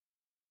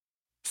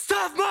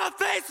of my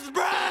face is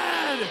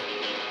bread,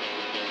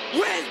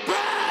 with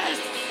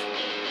breasts,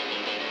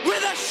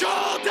 with a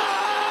shoulder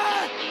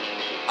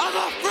of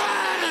a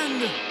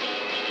friend,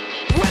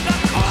 with a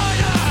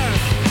corner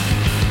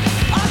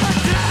of a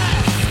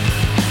desk,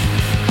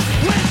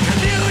 with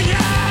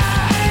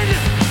communion,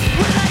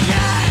 with a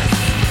yes,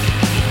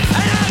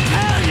 and I'll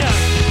tell you.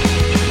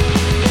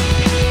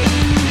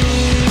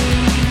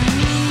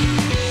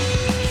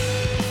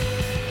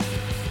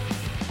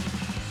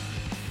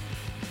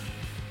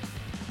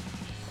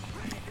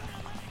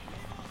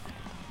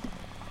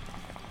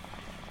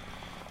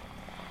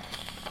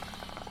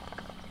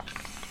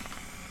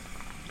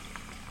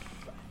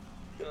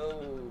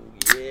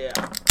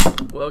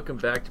 Welcome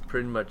back to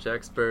Pretty Much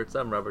Experts.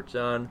 I'm Robert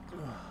John.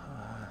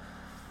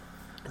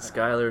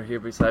 Skylar here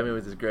beside me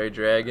with his gray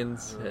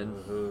dragons,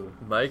 and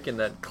Mike in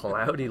that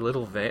cloudy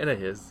little van of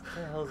his. What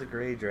the hell's a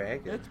gray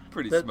dragon? It's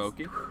pretty That's-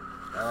 smoky.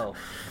 Oh.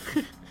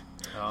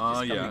 Oh,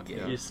 Just yeah. come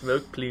again. Your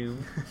smoke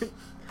plume.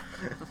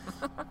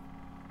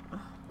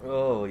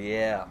 Oh,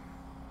 yeah.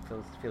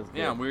 Feels good.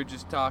 Yeah, we were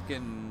just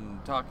talking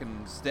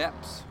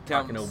steps.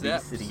 Talking counting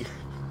steps. obesity.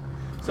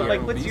 So, Yeah,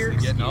 like, what's your obesity,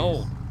 excuse getting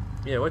old.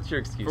 Yeah, what's your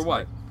excuse? For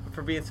what?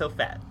 for being so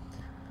fat?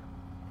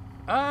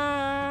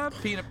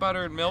 Peanut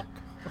butter and milk.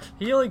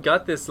 He only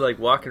got this like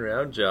walking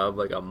around job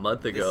like a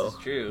month ago. is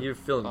true. You're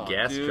filling Oh,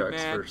 gas dude, trucks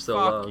man, for so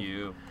fuck long.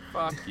 you.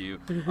 Fuck you.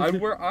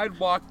 I'd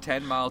walk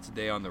 10 miles a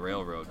day on the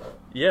railroad.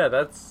 Yeah,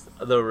 that's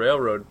the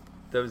railroad.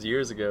 That was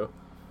years ago.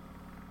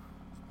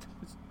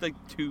 It's like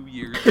 2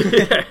 years.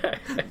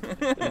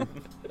 Yeah.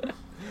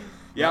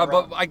 Yeah,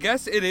 but I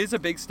guess it is a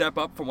big step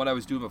up from what I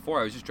was doing before.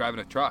 I was just driving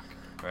a truck,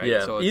 right?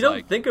 Yeah, So it's you don't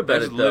like, think about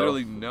there's it though.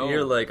 literally no.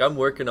 You're like, I'm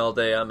working all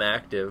day, I'm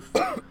active.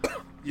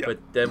 Yeah. But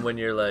then when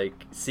you're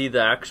like, see the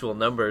actual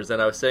numbers,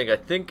 and I was saying, I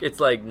think it's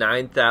like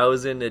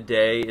 9,000 a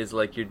day is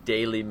like your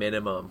daily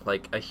minimum.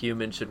 Like a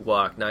human should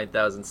walk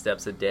 9,000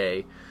 steps a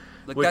day.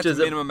 like which that's is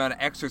the minimum amount of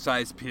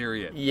exercise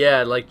period.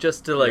 Yeah, like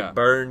just to like Yeah.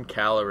 burn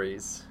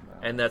calories.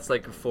 And that's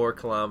like 4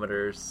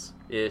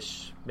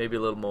 kilometers-ish, maybe a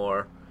little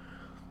more.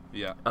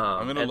 Yeah. Um,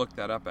 I'm going to and- look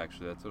that up,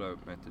 actually. That's what I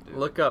meant to do.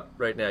 Look up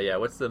right now, yeah,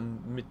 what's the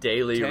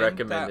daily 10,000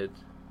 recommended?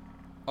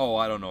 Oh,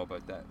 I don't know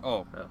about that.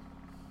 Oh. Oh.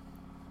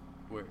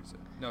 Where is it?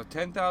 No,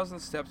 10,000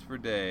 steps per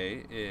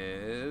day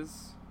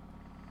is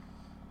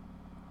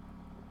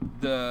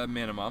the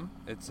minimum,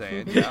 it's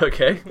saying. Yeah.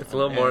 Okay, it's a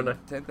little more And than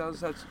 10,000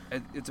 steps,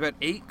 it's about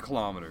 8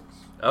 kilometers.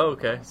 Oh,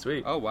 okay,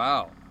 sweet. Oh,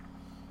 wow.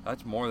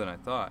 That's more than I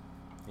thought.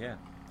 Yeah,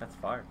 that's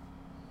far.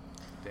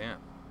 Damn.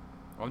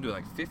 I'm doing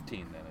like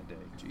 15 then a day.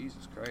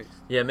 Jesus Christ.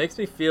 Yeah, it makes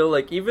me feel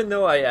like even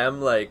though I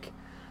am like,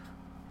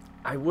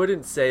 I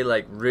wouldn't say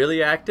like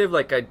really active,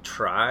 like I'd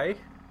try,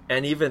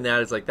 and even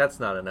that is like, that's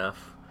not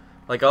enough.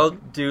 Like I'll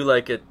do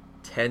like a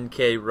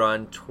 10K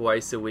run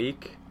twice a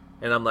week,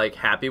 and I'm like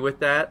happy with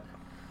that.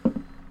 That's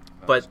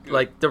But good.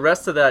 like the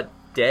rest of that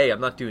day,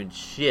 I'm not doing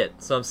shit,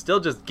 so I'm still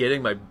just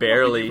getting my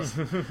barely.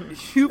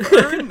 You've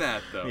earned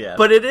that, though. Yeah.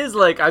 But it is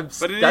like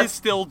But it is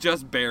still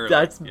just barely.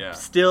 That's yeah.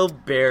 still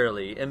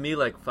barely. And me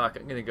like, fuck,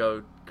 I'm gonna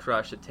go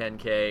crush a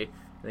 10K and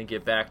then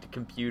get back to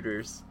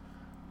computers.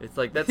 It's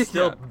like, that's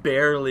still Yeah.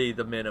 barely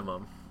the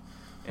minimum.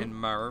 And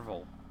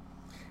Marvel.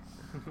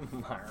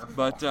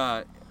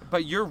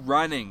 But you're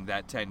running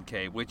that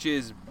 10K, which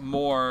is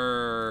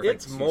more.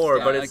 It's more,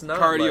 but like it's not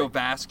like,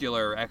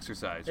 cardiovascular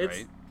exercise,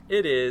 right?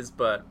 it is,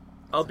 but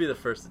I'll be the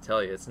first to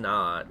tell you it's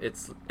not.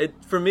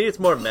 For me, it's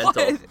more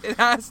mental. What? It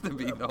has to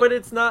be, though. But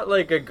it's not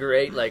like a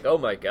great, like, oh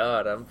my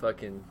god, I'm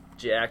fucking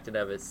jacked and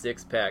have a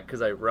 6-pack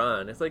because I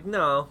run. It's like,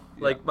 no.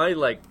 Yeah. Like, my,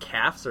 like,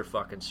 calves are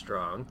fucking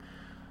strong.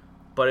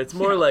 But it's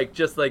more like,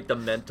 just like the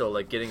mental,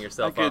 like getting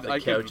yourself off the I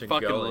couch could and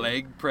fucking going.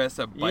 leg press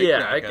a bike Yeah,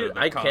 rack out of the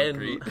I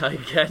concrete.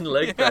 can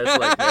leg press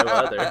like no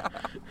other.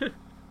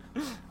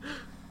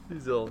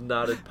 These little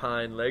knotted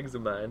pine legs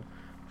of mine.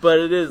 But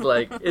it is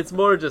like, it's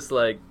more just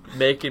like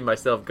making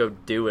myself go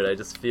do it. I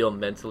just feel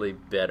mentally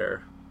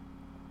better.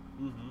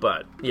 Mm-hmm.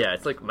 But yeah,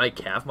 it's like my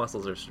calf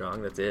muscles are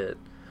strong. That's it.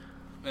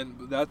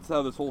 And that's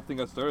how this whole thing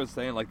got started,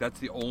 saying like that's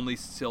the only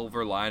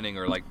silver lining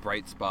or like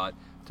bright spot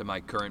to my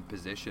current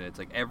position. It's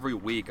like every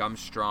week I'm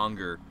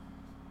stronger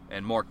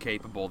and more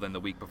capable than the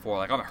week before.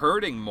 Like I'm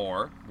hurting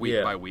more week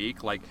Yeah. by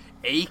week, like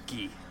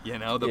achy, the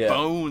Yeah.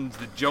 bones,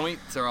 the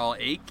joints are all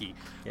achy.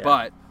 Yeah.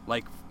 But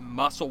like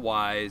muscle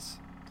wise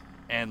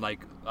and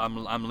like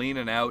I'm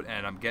leaning out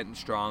and I'm getting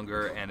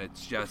stronger, and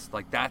it's just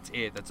like that's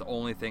it. That's the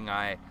only thing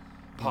I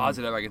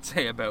can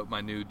say about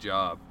my new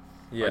job.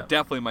 Yeah. Or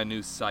definitely my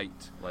new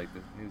site. Like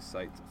the new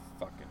site's a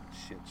fucking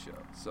shit show.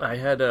 So I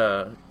had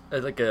a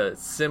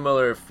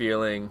similar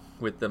feeling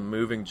with the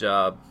moving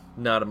job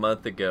not a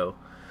month ago,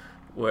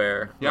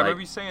 where yeah, I like,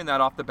 remember you saying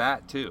that off the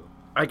bat too.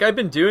 like I've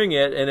been doing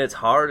it and it's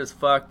hard as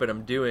fuck, but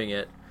I'm doing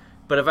it.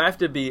 But if I have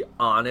to be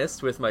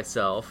honest with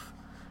myself,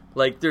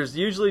 like there's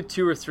usually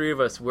 2 or 3 of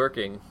us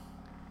working,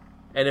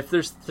 and if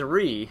there's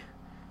 3,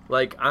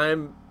 like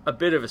I'm a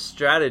bit of a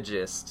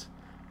strategist,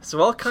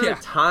 So I'll kind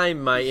of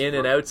time my in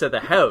and outs of the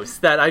house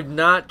that I'm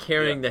not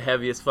carrying the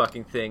heaviest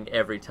fucking thing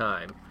every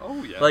time.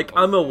 Oh yeah. Like,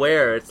 I'm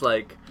aware. It's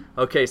like,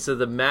 okay, so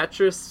the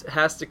mattress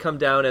has to come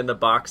down and the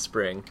box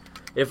spring.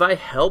 If I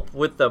help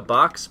with the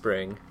box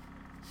spring,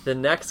 the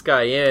next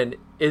guy in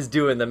is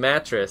doing the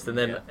mattress, and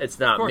then it's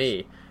not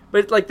me.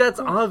 But, like, that's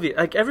obvious.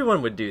 Like,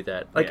 everyone would do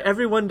that. Like,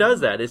 everyone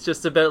does that. It's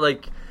just about,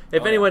 like,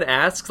 if anyone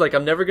asks, like,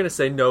 I'm never going to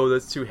say, no,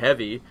 that's too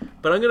heavy.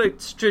 But I'm going to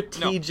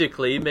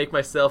strategically make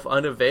myself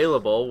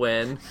unavailable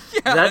when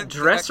that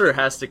dresser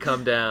has to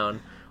come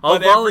down. I'll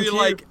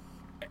volunteer.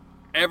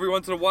 Every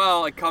once in a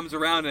while, it comes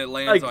around and it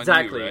lands on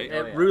you, right?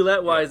 And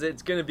roulette-wise,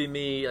 it's going to be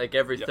me, like,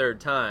 every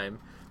third time.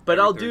 But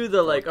I'll do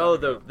the, like,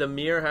 the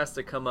mirror has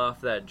to come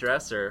off that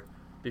dresser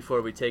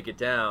before we take it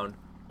down.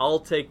 I'll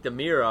take the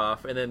mirror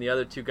off, and then the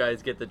other two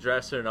guys get the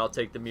dresser, and I'll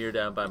take the mirror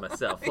down by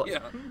myself.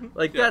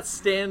 That's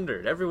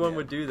standard. Everyone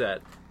would do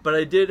that. But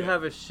I did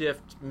have a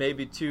shift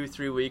maybe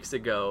 2-3 weeks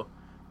ago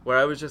where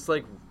I was just,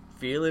 like,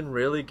 feeling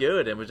really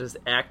good and was just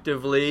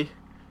actively,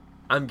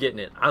 I'm getting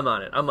it. I'm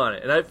on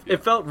it. And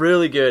it felt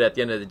really good at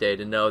the end of the day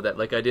to know that,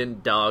 like, I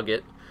didn't dog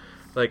it.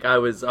 Like, I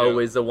was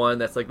always the one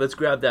that's like, let's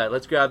grab that.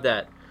 Let's get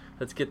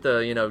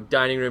the,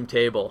 dining room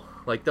table.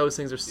 Like, those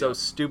things are so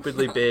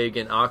stupidly big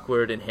and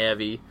awkward and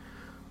heavy.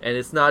 And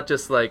it's not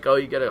just like, oh,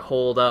 you gotta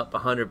hold up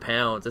 100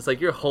 pounds. It's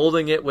like you're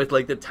holding it with,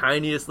 like, the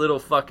tiniest little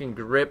fucking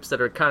grips that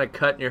are kind of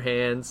cut in your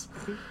hands.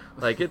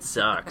 Like, it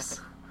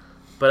sucks.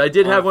 But I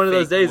did have one of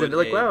those days, and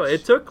like, wow,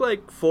 it took,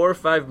 like, 4 or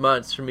 5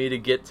 months for me to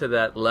get to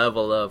that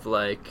level of,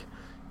 like,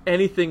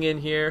 anything in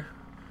here,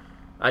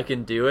 I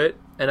can do it.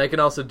 And I can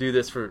also do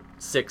this for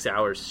 6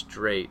 hours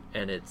straight,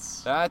 and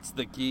it's... That's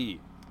the key.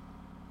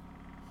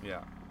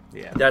 Yeah.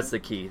 That's the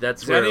key.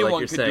 That's where, like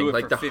you're saying,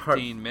 like the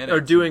 15 minutes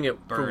or doing it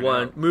for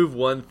out. move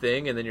one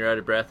thing and then you're out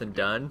of breath and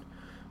done.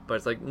 But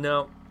it's like,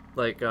 no.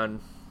 Like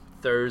on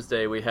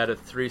Thursday, we had a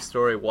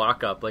 3-story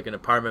walk up, like an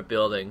apartment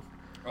building.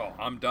 Oh,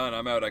 I'm done.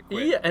 I'm out. I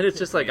quit. Yeah, and it's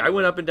just like I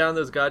went up and down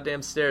those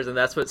goddamn stairs, and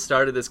that's what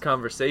started this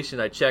conversation.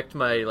 I checked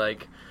my,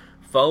 like,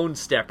 phone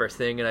stepper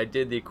thing, and I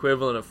did the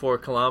equivalent of 4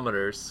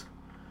 kilometers,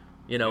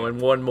 in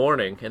one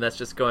morning. And that's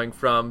just going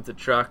from the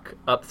truck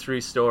up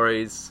 3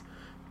 stories.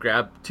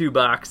 Grab 2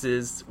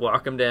 boxes,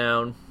 walk them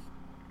down,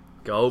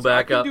 go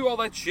back up. I can do all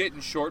that shit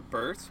in short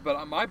bursts,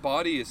 but my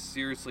body is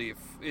seriously,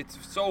 it's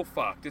so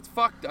fucked. It's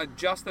fucked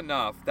just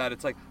enough that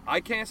it's like,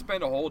 I can't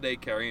spend a whole day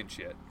carrying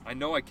shit. I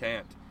know I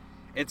can't.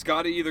 It's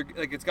got to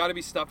it's got to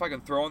be stuff I can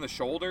throw on the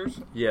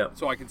shoulders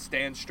so I can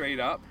stand straight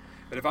up.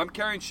 But if I'm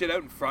carrying shit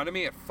out in front of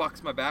me, it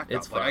fucks my back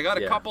up. Like, I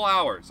got a couple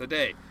hours a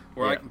day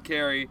where I can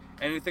carry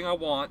anything I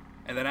want,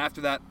 and then after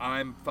that,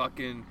 I'm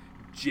fucking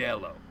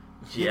jello.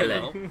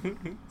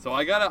 So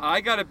I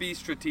gotta be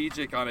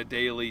strategic on a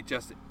daily,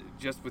 just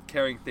with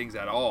carrying things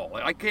at all.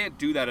 Like, I can't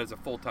do that as a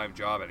full-time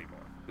job anymore.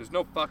 There's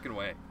no fucking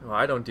way. Well,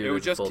 I don't do it. It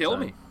would just kill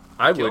me.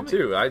 I would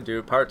too. I do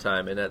it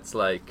part-time, and it's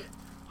like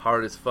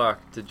hard as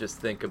fuck to just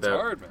think about.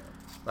 It's hard, man.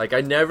 Like, I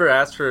never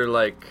asked for,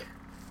 like,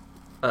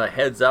 a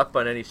heads up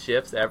on any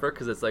shifts ever,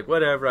 because it's like,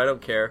 whatever, I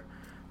don't care.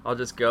 I'll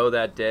just go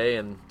that day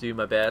and do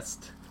my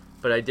best.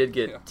 But I did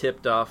get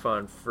tipped off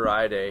on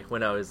Friday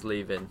when I was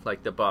leaving.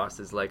 Like, the boss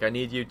is like, I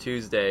need you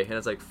Tuesday. And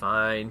it's like,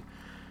 fine.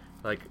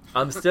 Like,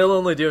 I'm still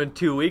only doing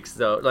 2 weeks,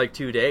 though. Like,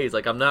 2 days.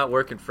 Like, I'm not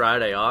working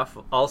Friday off.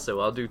 Also,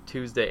 I'll do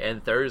Tuesday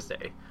and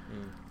Thursday.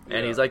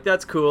 And he's like,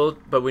 that's cool,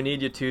 but we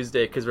need you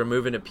Tuesday because we're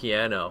moving a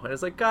piano. And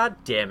it's like, God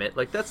damn it.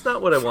 Like, that's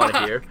not what I want to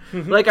hear.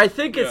 Like, I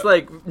think it's,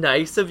 like,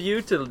 nice of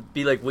you to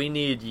be like, we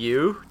need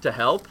you to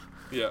help.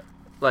 Yeah.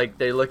 Like,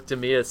 they look to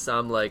me as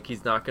some, like,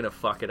 he's not going to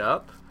fuck it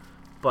up.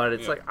 But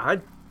it's like, I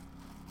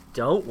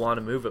don't want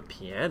to move a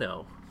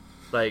piano.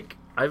 Like,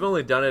 I've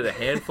only done it a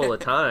handful of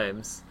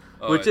times,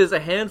 which is a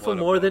handful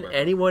more than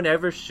anyone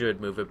ever should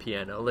move a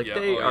piano. Like,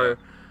 they are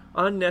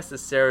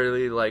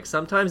unnecessarily, like,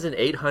 sometimes an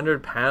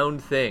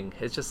 800-pound thing.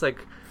 It's just like,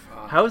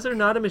 how is there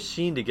not a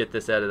machine to get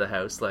this out of the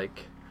house?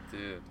 Like,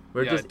 dude,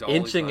 we're just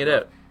inching it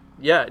out.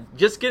 Yeah,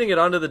 just getting it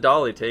onto the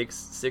dolly takes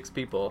 6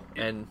 people,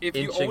 and if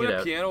inching you own it a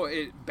out. piano,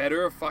 it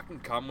better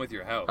fucking come with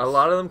your house. A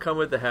lot of them come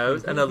with the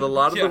house, and a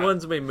lot of the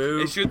ones we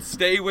move... It should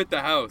stay with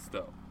the house,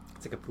 though.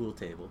 It's like a pool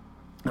table.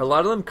 A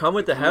lot of them come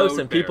with the house,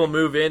 and people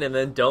move in and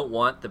then don't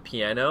want the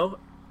piano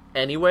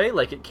anyway.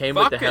 Like, it came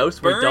with the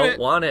house, we don't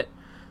want it.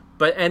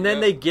 But and then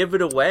they give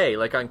it away,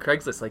 like on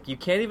Craigslist. Like, you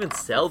can't even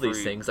sell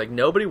these things. Like,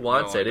 nobody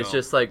wants it. It's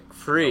just, like,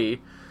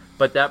 free.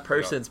 But that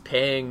person's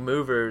paying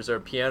movers or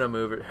piano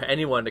mover,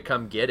 anyone to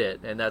come get it,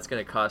 and that's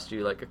going to cost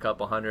you like a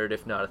couple hundred,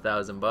 if not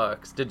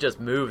 $1,000 to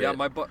just move it.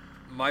 Yeah,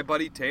 my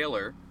buddy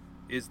Taylor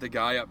is the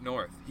guy up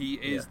north. He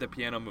is the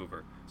piano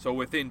mover. So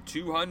within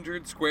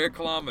 200 square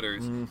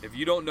kilometers, if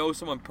you don't know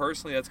someone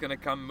personally that's going to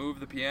come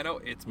move the piano,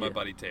 it's my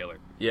buddy Taylor.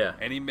 Yeah.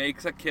 And he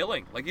makes a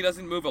killing. Like, he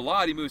doesn't move a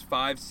lot. He moves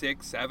 5,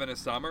 6, 7 a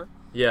summer.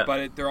 Yeah.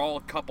 But they're all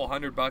a couple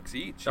 $100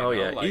 each. Oh, you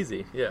know? yeah, like,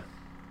 easy. Yeah.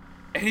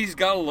 And he's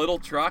got a little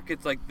truck.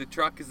 It's like the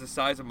truck is the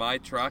size of my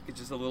truck. It's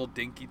just a little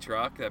dinky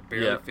truck that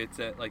barely fits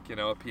at, like, you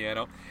know, a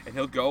piano. And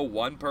he'll go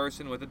one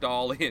person with a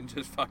dolly and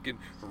just fucking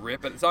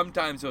rip it.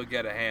 Sometimes he'll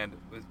get a hand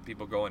with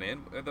people going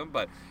in with him,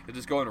 but he'll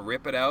just go and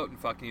rip it out and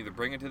fucking either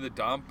bring it to the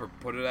dump or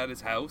put it at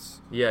his house.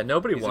 Yeah,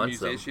 nobody He's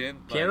wants a musician.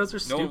 them. Pianos are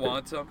stupid. No one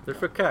wants them. They're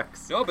for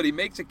cucks. No, but he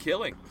makes a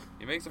killing.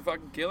 He makes a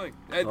fucking killing.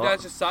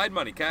 That's just side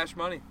money, cash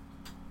money.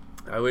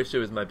 I wish it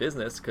was my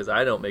business because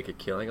I don't make a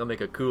killing. I'll make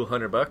a cool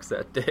 $100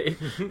 that day.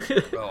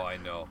 Oh, I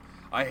know.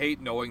 I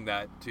hate knowing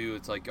that too.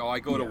 It's like, oh, I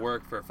go to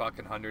work for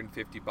fucking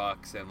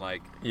 $150 and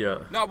like,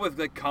 not with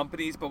like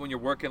companies, but when you're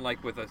working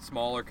like with a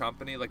smaller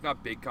company, like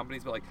not big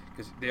companies, but like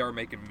because they are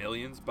making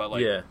millions, but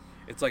like,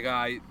 it's like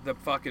the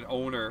fucking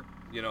owner,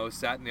 you know,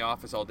 sat in the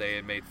office all day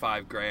and made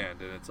 $5,000,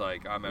 and it's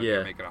like I'm out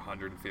here making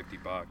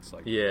 $150.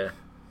 Like,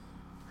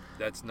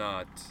 that's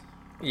not.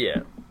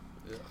 Yeah.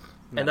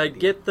 And I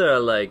get the,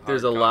 like,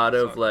 there's a lot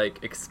of,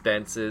 like,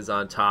 expenses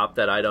on top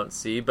that I don't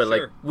see, but,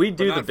 like, we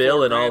do the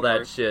bill and all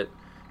that shit.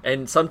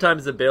 And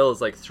sometimes the bill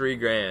is, like,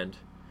 $3,000.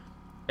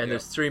 And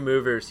there's 3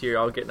 movers here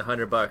all getting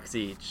 $100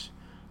 each.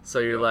 So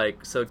you're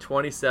like, so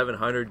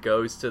 $2,700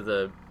 goes to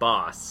the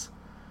boss.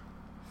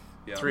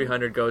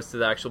 $300 goes to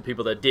the actual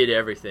people that did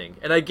everything.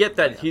 And I get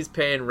that he's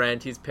paying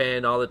rent, he's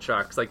paying all the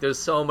trucks. Like, there's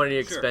so many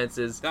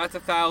expenses. That's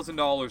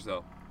 $1,000,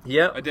 though.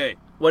 Yep. A day.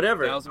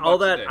 Whatever. All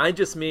that, I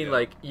just mean,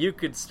 like, you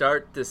could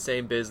start the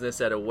same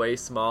business at a way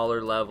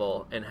smaller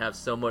level and have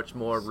so much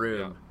more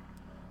room.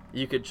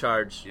 You could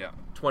charge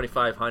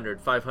 $2,500,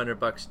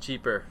 $500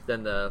 cheaper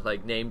than the,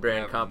 like, name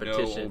brand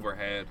competition. No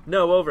overhead.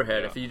 No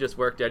overhead. If you just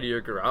worked out of your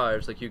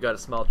garage, like, you got a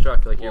small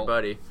truck like your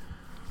buddy.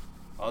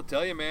 I'll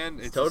tell you, man,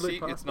 it's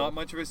totally it's not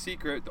much of a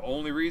secret. The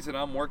only reason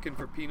I'm working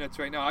for peanuts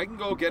right now, I can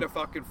go get a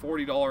fucking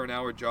 $40 an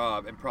hour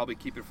job and probably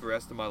keep it for the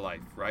rest of my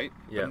life, right?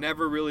 Yeah. But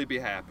never really be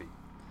happy.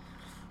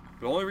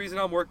 The only reason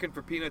I'm working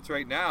for peanuts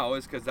right now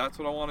is because that's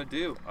what I want to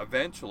do.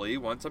 Eventually,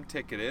 once I'm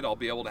ticketed, I'll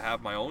be able to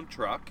have my own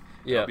truck.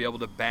 I'll be able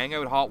to bang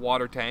out hot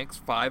water tanks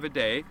 5 a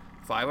day,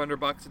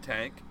 $500 a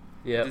tank.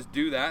 Yeah. Just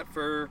do that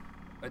for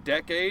a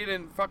decade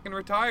and fucking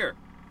retire.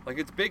 Like,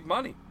 it's big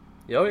money.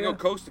 Oh, You go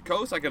coast to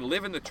coast. I can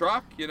live in the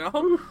truck, you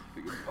know?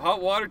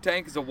 Hot water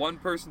tank is a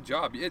one-person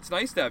job. It's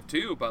nice to have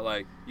 2, but,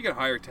 like, you can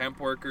hire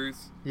temp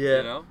workers,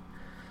 you know?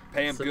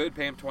 Pay them good,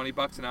 pay them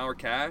 $20 an hour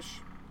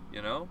cash,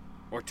 you know?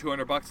 Or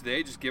 $200 a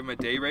day, just give them a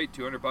day rate,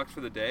 $200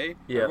 for the day.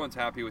 Everyone's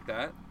happy with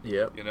that.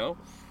 You know?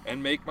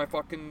 And make my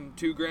fucking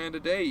 $2,000 a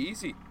day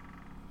easy.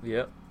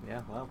 Yeah,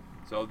 wow.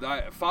 So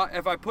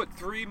if I put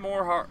 3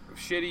 more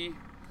shitty,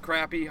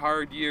 crappy,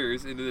 hard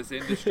years into this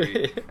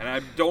industry and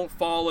I don't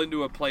fall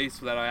into a place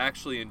that I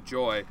actually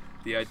enjoy,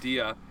 the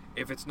idea,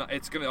 if it's not,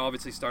 it's going to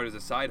obviously start as a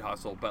side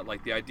hustle, but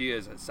like the idea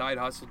is a side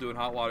hustle doing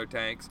hot water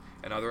tanks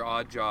and other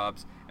odd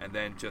jobs, and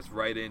then just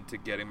right into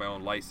getting my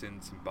own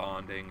license and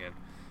bonding and,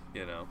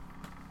 you know,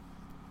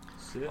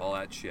 all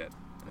that shit.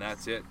 And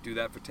that's it. Do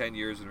that for 10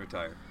 years and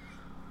retire.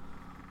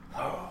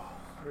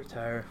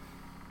 Retire.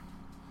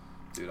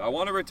 Dude, I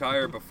want to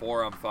retire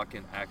before I'm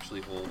fucking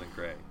actually old and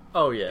gray.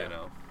 Oh, yeah. You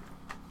know?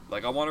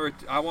 Like, I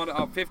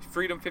want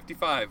Freedom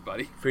 55,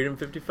 buddy. Freedom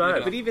 55.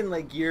 Yeah. But even,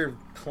 like, your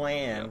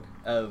plan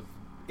of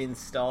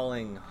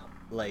installing,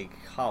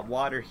 like, hot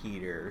water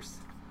heaters,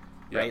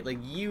 right? Like,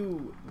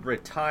 you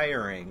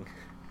retiring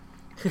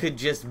could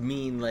just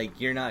mean, like,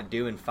 you're not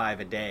doing 5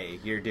 a day.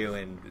 You're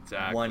doing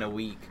 1 a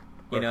week.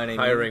 You know what I mean?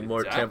 Hiring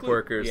more temp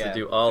workers to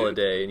do all a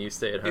day, and you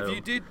stay at home. If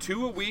you did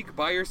 2 a week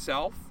by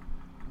yourself,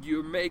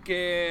 you're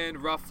making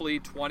roughly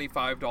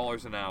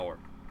 $25 an hour.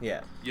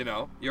 Yeah. You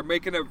know, you're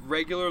making a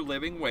regular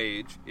living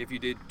wage if you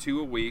did 2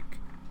 a week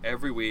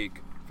every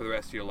week for the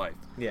rest of your life.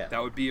 Yeah.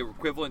 That would be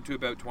equivalent to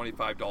about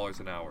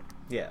 $25 an hour.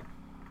 Yeah.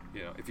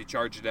 You know, if you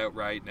charged it out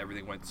right and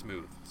everything went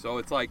smooth. So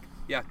it's like,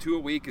 2 a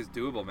week is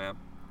doable, man.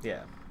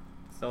 Yeah.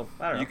 So,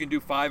 I don't know. You can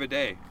do 5 a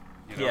day.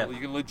 You know, you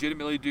can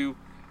legitimately do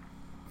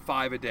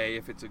 5 a day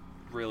if it's a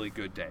really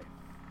good day.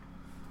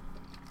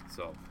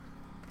 So,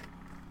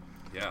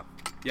 yeah,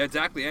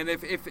 exactly. And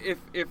if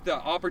the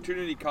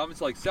opportunity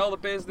comes, like sell the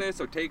business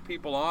or take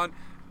people on,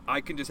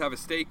 I can just have a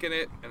stake in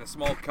it and a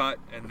small cut,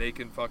 and they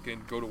can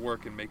fucking go to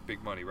work and make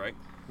big money, right?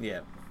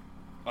 Yeah.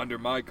 Under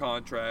my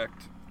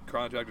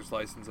contractor's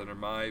license, under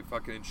my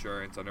fucking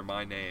insurance, under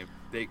my name,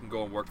 they can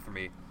go and work for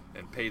me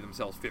and pay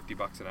themselves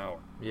 $50 an hour.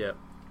 Yeah.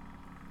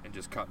 And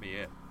just cut me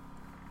in.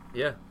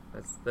 Yeah,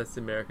 that's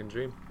the American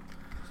dream.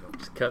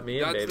 Just cut me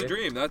in, baby. That's the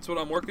dream. That's what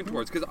I'm working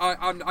towards. Because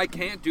I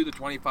can't do the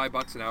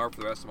 $25 an hour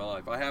for the rest of my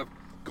life. I have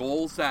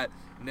goals that,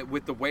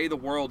 with the way the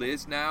world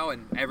is now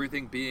and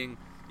everything being,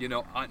 you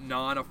know,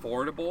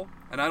 non-affordable,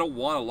 and I don't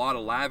want a lot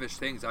of lavish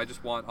things. I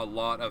just want a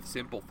lot of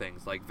simple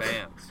things like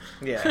vans.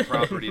 Yeah.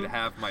 Property to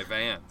have my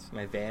vans.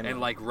 My van.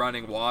 And like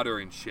running water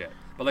and shit.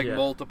 But like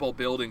multiple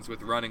buildings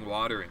with running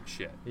water and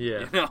shit. Yeah.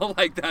 You know,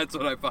 like that's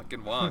what I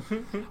fucking want.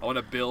 I want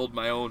to build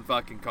my own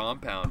fucking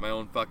compound, my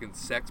own fucking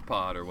sex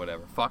pod or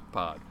whatever. Fuck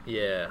pod.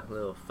 Yeah,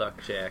 little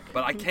fuck shack.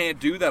 But I can't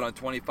do that on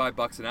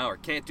 $25 an hour.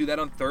 Can't do that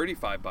on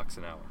 $35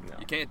 an hour. No.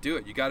 You can't do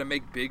it. You got to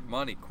make big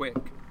money quick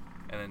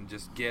and then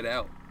just get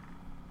out.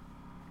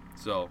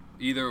 So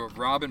either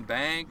robbing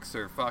banks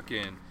or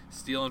fucking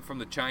stealing from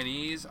the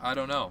Chinese. I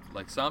don't know,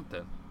 like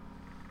something,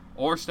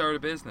 or start a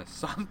business,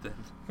 something.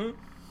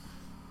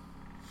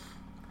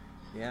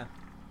 Yeah.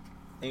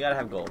 You gotta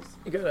have goals.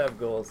 You gotta have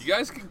goals. You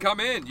guys can come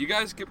in. We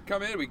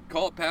can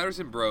call it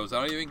Patterson Bros.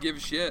 I don't even give a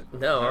shit.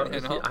 No,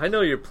 You know? I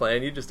know your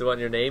plan. You just want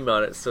your name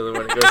on it so that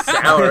when it goes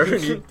sour,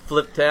 you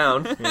flip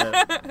town.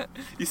 Yeah.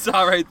 You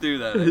saw right through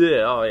that. Eh?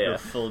 Yeah, oh yeah.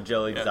 Full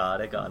Joe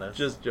Exotic on us.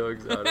 Just Joe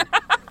Exotic.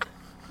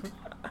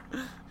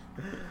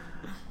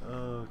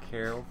 Oh,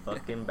 Carol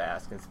fucking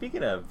Baskin.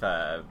 Speaking of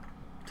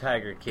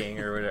Tiger King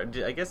or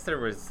whatever, I guess there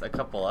was a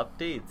couple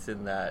updates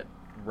in that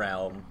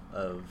realm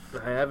of.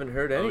 I haven't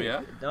heard any. Oh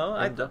yeah. No,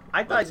 I thought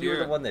Let's you were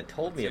hear the it. one that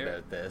told me Let's hear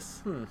about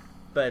this. Hmm.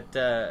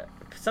 But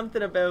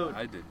something about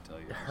I didn't tell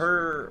you.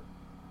 her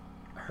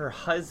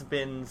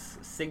husband's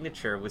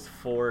signature was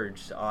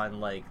forged on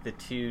like the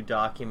two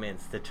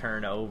documents to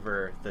turn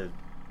over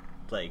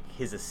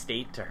his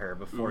estate to her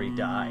before he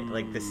died.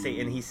 Like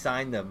and he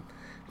signed them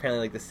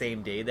apparently like the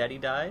same day that he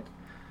died.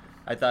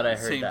 I thought I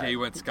heard Same that. day you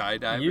went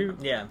skydiving. You,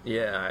 Yeah.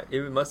 yeah,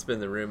 it must have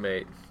been the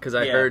roommate because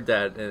I Yeah. heard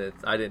that and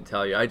I didn't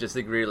tell you. I just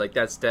agree. Like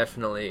that's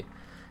definitely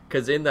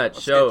because in that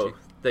That's show sketchy.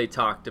 they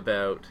talked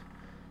about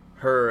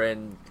her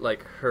and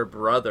like her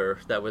brother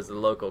that was a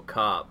local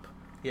cop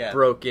Yeah.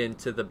 broke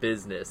into the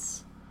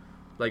business,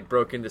 like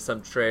broke into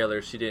some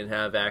trailer she didn't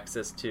have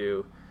access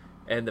to,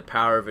 and the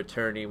power of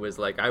attorney was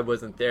like, I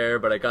wasn't there,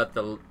 but I got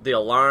the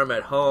alarm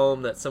at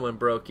home that someone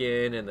broke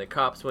in, and the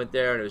cops went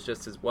there, and it was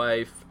just his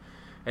wife,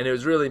 and it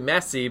was really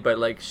messy, but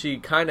like she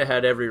kind of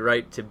had every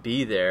right to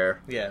be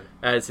there Yeah.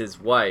 as his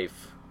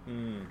wife,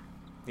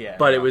 Yeah.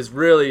 but it was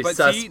really But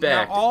see, now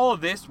suspect. all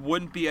of this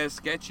wouldn't be as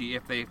sketchy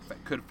if they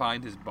could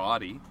find his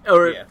body.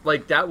 Or Yeah.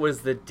 like that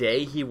was the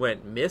day he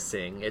went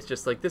missing. It's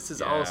just like this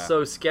is all Yeah.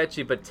 so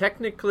sketchy, but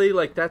technically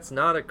like that's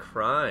not a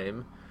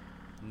crime,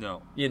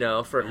 No. you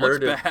know, for It her looks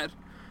to bad.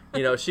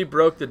 you know, she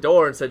broke the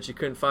door and said she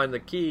couldn't find the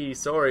key.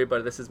 Sorry,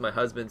 but this is my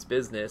husband's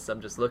business.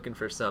 I'm just looking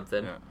for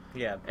something. Yeah.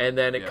 Yeah. And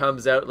then it Yeah.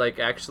 comes out like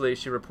actually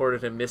she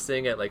reported him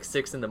missing at like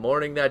 6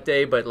 a.m. that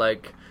day, but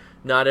like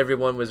not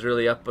everyone was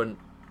really up on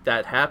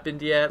that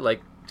happened yet.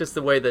 Like just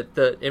the way that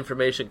the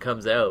information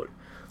comes out,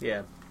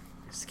 Yeah.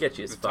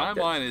 sketchy as The fuck.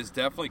 timeline is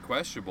definitely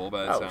questionable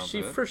by the Oh, sound she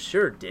of it. for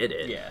sure did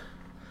it. Yeah.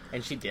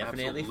 And she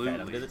definitely fed him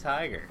Absolutely. to the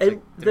tiger. It's And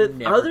like, they're the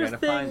never other gonna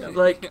find thing, him.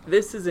 like,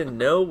 this is in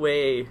no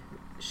way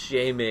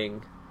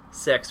shaming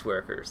sex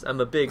workers. I'm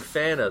a big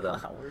fan of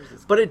them. Wow, where's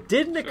this But it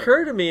didn't Sure.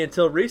 occur to me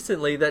until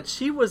recently that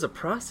she was a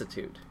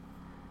prostitute.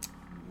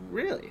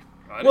 really?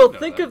 I Well,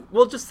 didn't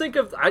know that. just think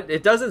of,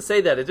 it doesn't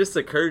say that, it just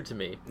occurred to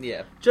me.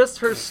 Yeah. Just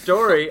her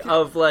story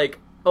of, like,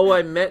 oh,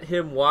 I met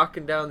him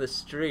walking down the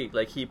street,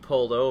 like, he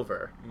pulled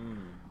over.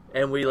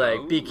 And we,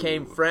 like,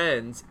 became Oh.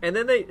 friends. And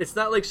then it's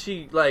not like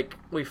she, like,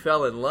 we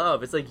fell in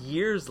love. It's, like,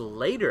 years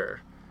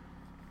later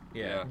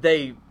Yeah.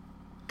 they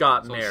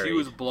got So married. she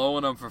was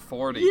blowing them for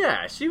 40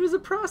 Yeah, she was a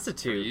for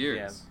prostitute. years.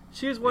 Yeah.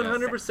 She was Yeah.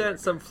 100%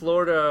 some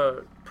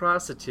Florida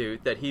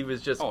prostitute that he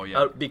was just Oh,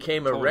 yeah.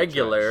 became a Total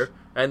regular trash.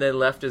 and then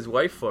left his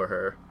wife for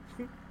her.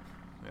 Yeah.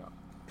 And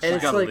She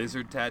it's got like- a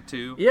lizard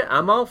tattoo. Yeah,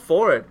 I'm all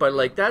for it, but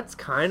like that's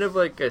kind of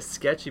like a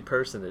sketchy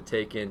person to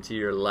take into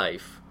your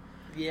life.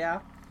 Yeah.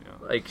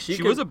 Yeah. Like She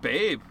could- was a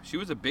babe. She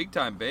was a big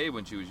time babe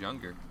when she was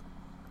younger.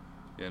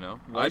 You know,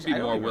 Was- I'd be I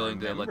don't more even willing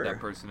to let remember. that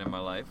person in my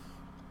life.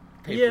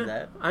 Pay yeah, for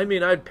that. I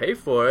mean, I'd pay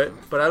for it,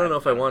 but I don't know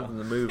if I want them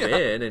to move Yeah.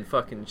 in and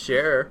fucking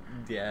share.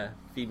 Yeah.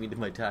 Feed me to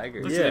my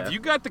tiger. Listen, Yeah. if you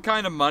got the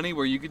kind of money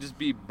where you could just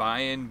be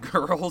buying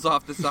girls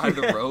off the side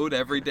of the road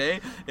every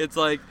day, it's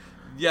like,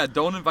 yeah,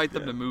 don't invite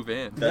them to move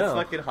in. That's No.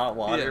 fucking hot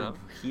water Yeah.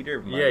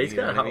 heater money. Yeah, he's you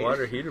know got what I hot mean?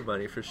 water heater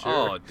money for sure.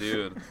 Oh,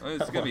 dude,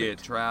 it's gonna be a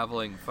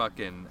traveling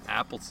fucking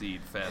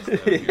Appleseed fest. Out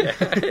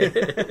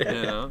here, you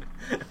know,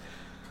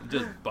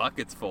 just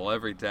buckets full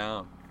every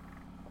town.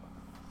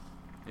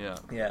 Yeah,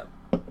 Yeah.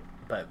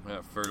 But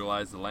yeah,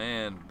 fertilize the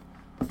land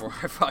before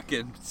I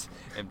fucking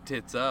am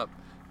tits up.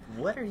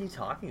 what are you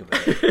talking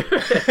about?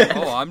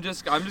 Oh, I'm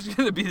just gonna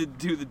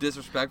do the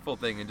disrespectful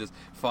thing and just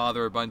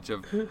father a bunch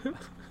of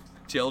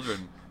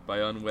children by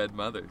unwed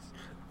mothers.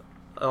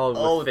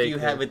 Oh, with if fake you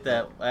had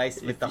hair.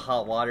 with the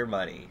hot water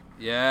money.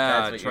 Yeah,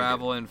 That's what you're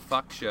traveling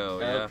fuck show.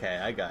 Yeah. Okay,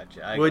 I got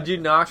you. Would you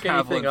knock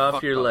Traveling anything off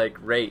fuck your up. like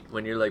rate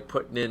when you're like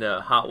putting in a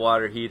hot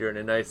water heater in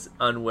a nice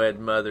unwed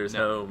mother's No.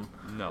 home?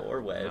 No.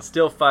 Or wed. no. It's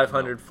still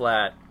 500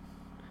 flat.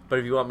 But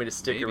if you want me to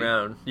stick Maybe.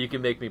 around, you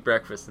can make me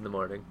breakfast in the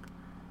morning.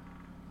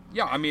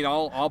 Yeah, I mean,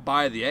 I'll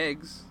buy the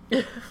eggs.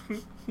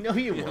 No,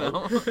 you You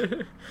won't.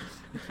 know.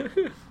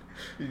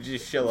 You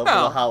just show up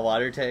No. with a hot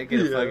water tank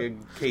and Yeah. a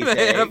fucking case of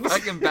They had a eggs.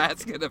 fucking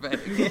basket of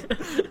eggs.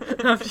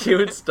 After you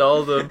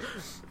install the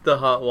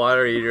hot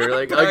water heater,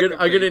 like I'm gonna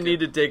Bacon.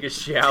 need to take a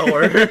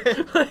shower.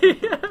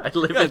 I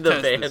live Gotta in the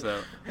test this van.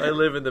 out. I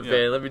live in the Yeah.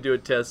 van. Let me do a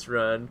test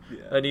run. Yeah.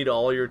 I need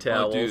all your Oh,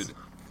 towels. dude.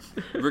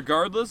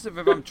 Regardless of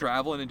if I'm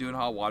traveling and doing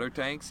hot water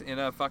tanks in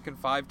a fucking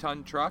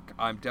 5-ton truck,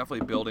 I'm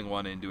definitely building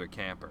one into a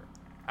camper.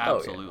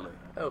 Absolutely.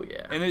 Oh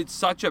yeah. And it's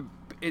such a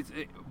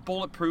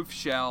bulletproof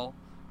shell,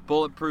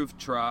 bulletproof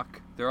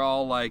truck. They're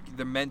all like,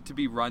 they're meant to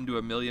be run to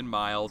 1,000,000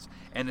 miles,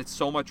 and it's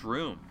so much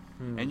room.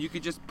 And you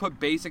could just put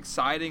basic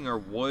siding or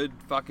wood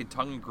fucking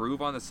tongue and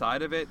groove on the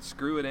side of it,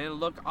 screw it in, it'll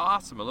look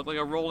awesome. It'll look like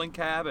a rolling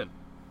cabin.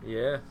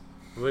 Yeah,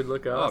 would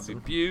look Oh, awesome.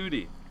 it'd be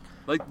beauty.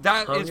 Like,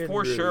 that Tongue is and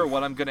for groove. sure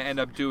what I'm going to end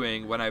up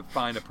doing when I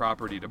find a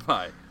property to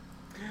buy.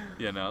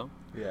 You know?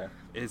 Yeah.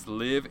 Is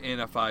live in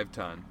a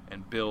 5-ton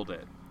and build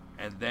it,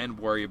 and then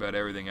worry about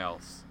everything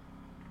else.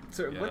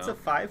 So You what's know? a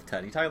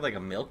 5-ton? You talking like a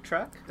milk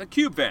truck? A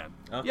cube van.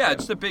 Okay. Yeah,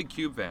 just a big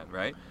cube van,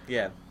 right?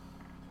 Yeah.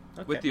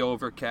 Okay. With the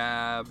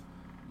overcab.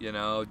 You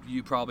know,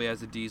 you probably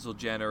has a diesel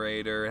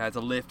generator. It has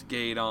a lift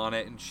gate on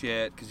it and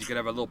shit, because you could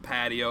have a little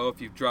patio. If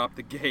you drop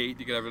the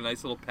gate, you could have a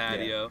nice little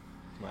patio.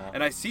 Wow.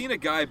 And I seen a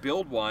guy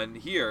build one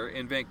here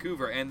in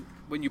Vancouver, and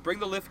when you bring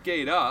the lift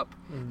gate up,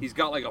 he's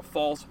got like a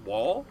false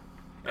wall,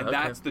 and Okay.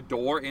 that's the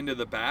door into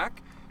the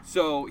back.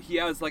 So he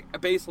has like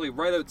basically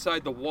right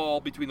outside the wall,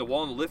 between the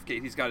wall and the lift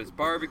gate, he's got his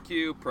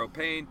barbecue,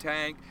 propane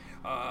tank,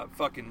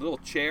 fucking little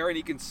chair, and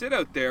he can sit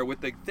out there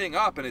with the thing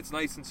up, and it's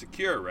nice and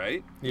secure,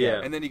 right?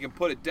 Yeah. And then he can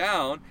put it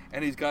down,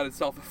 and he's got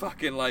himself a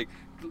fucking like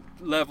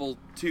level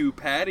 2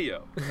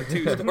 patio, a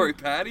 2-story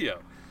patio.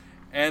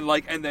 And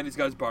then he's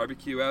got his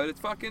barbecue out. It's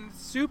fucking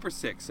super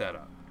sick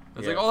setup.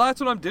 It's like, Yeah. oh, that's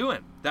what I'm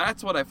doing.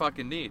 That's what I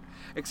fucking need.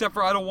 Except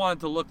for I don't want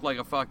it to look like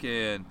a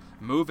fucking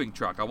moving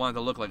truck. I want it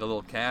to look like a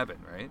little cabin,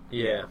 right?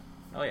 Yeah.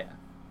 Oh yeah.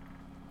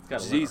 It's got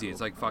It's a little- easy.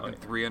 It's like fucking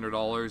yeah.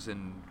 $300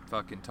 in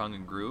fucking tongue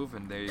and groove,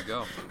 and there you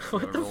go.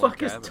 What A the rolling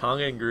fuck is cabin.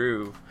 tongue and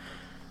groove?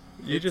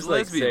 You It's just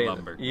like lesbian saying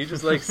lumber. You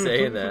just like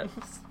saying that.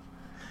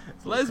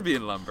 It's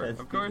lesbian lumber.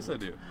 Of course I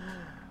do.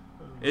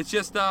 It's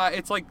just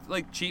it's like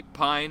cheap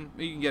pine.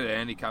 You can get it at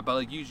any kind, but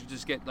like you should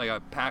just get like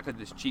a pack of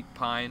this cheap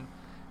pine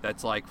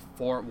that's like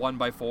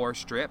 1x4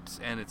 strips,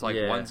 and it's like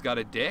Yeah. one's got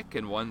a dick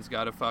and one's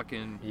got a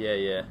fucking Yeah,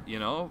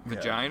 yeah.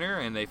 vagina,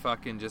 and they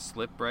fucking just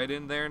slip right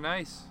in there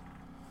nice.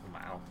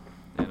 Wow.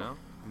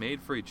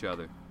 Made for each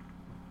other.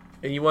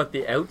 And you want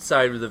the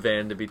outside of the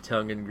van to be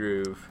tongue and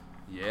groove.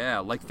 Yeah,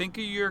 like think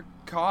of your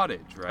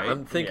cottage, right?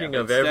 I'm thinking Yeah.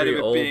 of Instead every of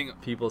it old being-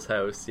 people's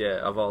house,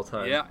 of all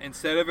time. Yeah,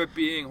 instead of it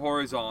being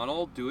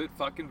horizontal, do it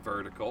fucking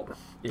vertical.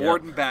 Yeah.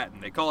 Board and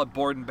batten. They call it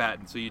board and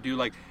batten. So you do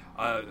like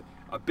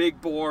a big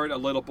board, a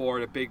little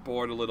board, a big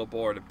board, a little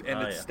board, and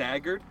Oh, it's yeah.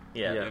 staggered.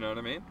 Yeah. Yeah. You know what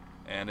I mean?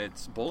 And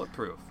it's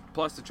bulletproof.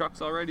 Plus, the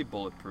truck's already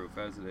bulletproof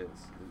as it is.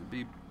 It'd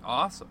be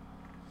awesome.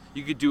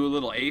 You could do a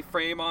little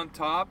A-frame on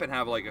top and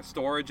have like a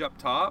storage up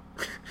top.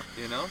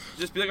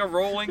 Just be like a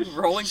rolling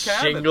cabin.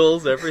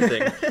 Shingles,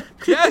 everything.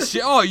 Yeah,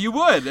 oh, you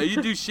would.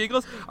 You do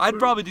shingles. I'd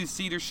probably do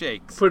cedar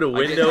shakes. Put a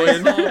I'd get window nice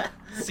in.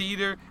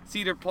 little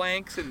cedar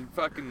planks and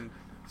fucking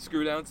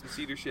screw down some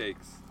cedar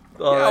shakes.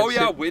 Oh, that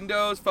yeah, shit-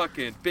 windows,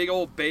 fucking big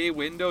old bay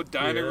window,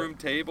 dining Yeah. room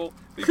table.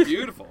 Be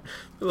beautiful.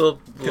 Little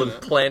know.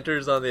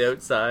 planters on the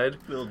outside.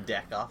 Little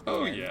deck off. the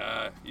Oh end.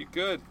 yeah, you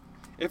could.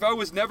 If I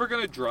was never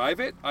gonna drive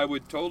it, I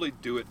would totally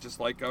do it just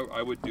like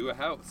I would do a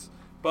house.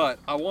 But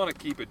I want to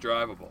keep it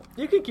drivable.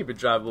 You can keep it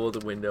drivable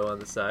with a window on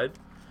the side.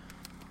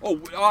 Oh,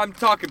 I'm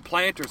talking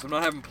planters. I'm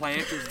not having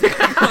planters down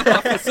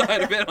off the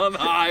side of it on the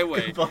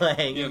highway. Full of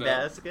hanging You know.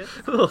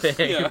 baskets. Little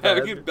hanging Yeah,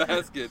 basket. hanging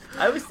basket.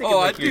 I was thinking Oh,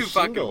 like I'd your do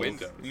fucking shingles.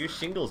 windows. Your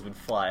shingles would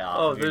fly off.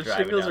 Oh, if you're those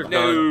driving shingles down are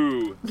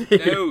the gone.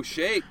 road. No,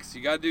 shakes.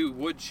 You gotta do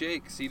wood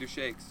shakes, cedar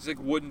shakes. It's like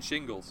wooden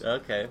shingles.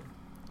 Okay.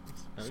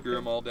 Screw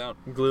them all down.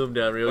 Glue them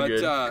down real But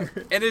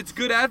good. and it's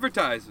good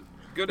advertising.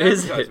 Good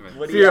Is it? advertisement.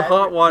 What For do you your add-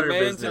 hot water The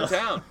man's in business.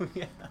 town.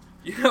 Yeah.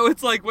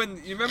 It's like when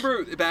you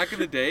remember back in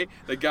the day,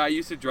 the guy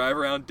used to drive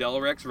around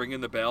Delrex ringing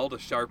the bell to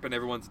sharpen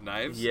everyone's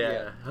knives.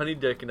 Yeah, Honey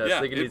Dick and us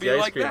Yeah, thinking it'd he's the be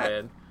ice like cream that.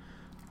 man.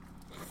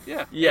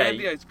 Yeah, Yeah, and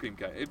the ice cream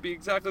guy. It'd be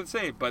exactly the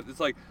same, but it's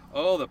like,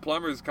 oh, the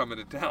plumber's coming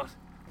to town.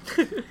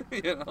 Yeah,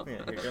 here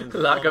comes the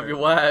Lock up plumber. your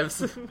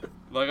wives.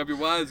 Lock up your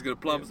wives, gonna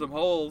plumb some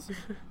holes.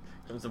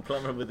 Comes the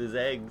plumber with his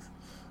eggs.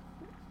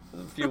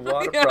 A few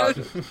water Yeah.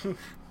 projects.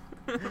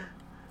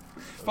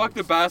 Fuck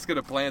the basket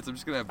of plants. I'm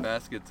just gonna have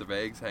baskets of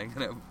eggs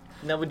hanging out.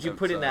 Now, would you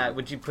put in Outside. that?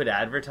 Would you put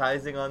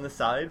advertising on the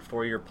side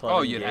for your plumbing?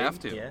 Oh, you'd gig? have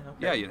to. Yeah. Okay.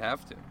 Yeah, you'd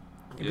have to.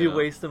 It'd You be a know?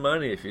 waste of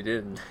money if you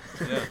didn't.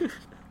 Yeah.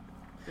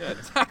 Yeah,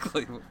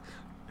 exactly.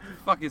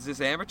 Fuck, is this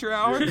amateur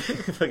hour?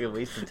 Fucking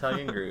waste of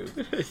tongue and groove.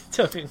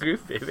 Tongue and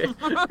groove, baby.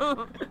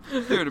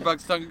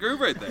 $300 tongue and groove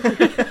right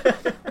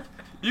there.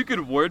 You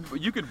could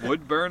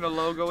wood burn a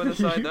logo in the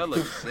side. That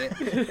looks sick.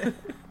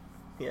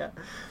 Yeah.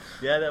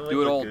 Yeah, that would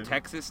Do it look old good.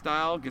 Texas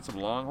style. Get some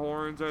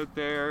longhorns out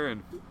there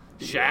and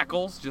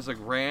shackles, just like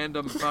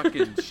random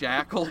fucking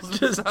shackles. and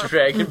Just stuff.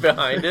 dragging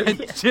behind And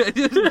it.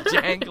 just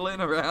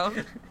jangling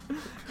around.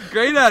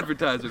 Great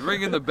advertisement.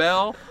 Ringing the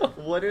bell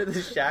What are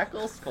the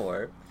shackles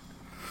for?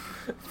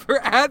 for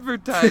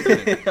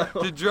advertising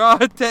to draw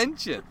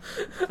attention.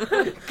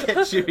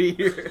 Catch your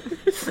ear.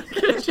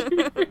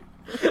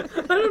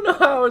 I don't know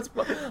how it's.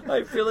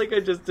 I feel like I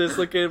just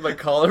dislocated my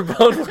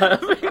collarbone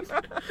laughing.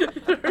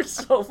 It hurts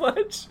so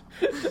much.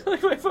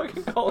 Like my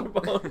fucking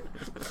collarbone.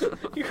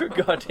 Your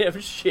goddamn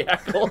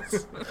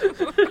shackles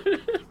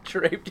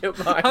draped Get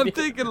behind I'm you.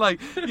 thinking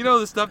like, you know,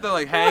 the stuff that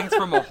like hangs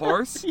from a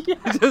horse. Yeah.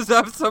 Just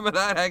have some of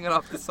that hanging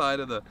off the side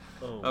of the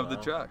Oh, the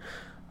wow. truck.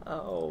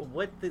 Oh.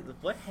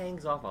 What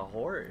hangs off a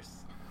horse?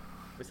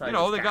 Besides You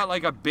know, the they got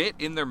like a bit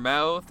in their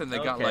mouth, and they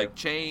got Okay. like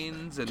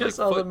chains and Just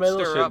like all the foot metal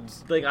shit.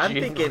 stirrups. Like I'm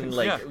Jingles. thinking,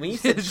 like Yeah. when you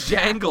said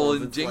jangle shackles,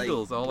 and it's like-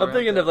 jingles all I'm around.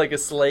 thinking that. of like a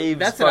slave's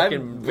That's what fucking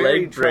I'm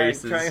very leg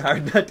braces. trying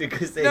hard not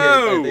to say.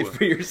 No! Are they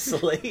for your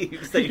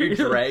slaves that you're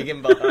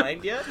dragging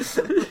behind you?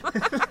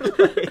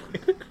 Like,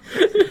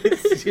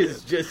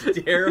 it's just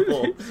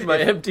terrible. My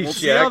empty We'll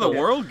see how the shackle.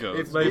 world goes.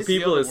 If My We'll see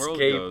people how the world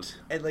goes.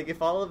 escaped. And like,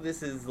 if all of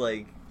this is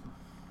like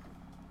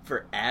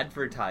for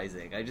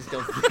advertising, I just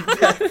don't think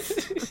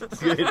that's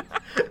good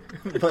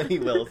money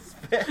well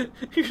spent.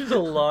 Here's a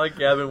log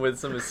cabin with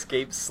some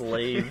escaped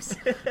slaves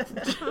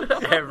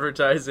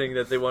advertising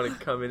that they want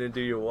to come in and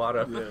do your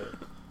water.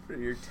 For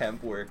your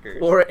temp workers.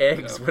 Or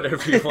eggs, Yeah.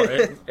 whatever you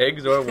want.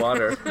 Eggs or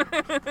water.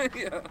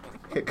 Yeah.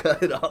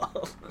 Cut it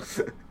off.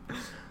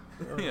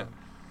 Yeah.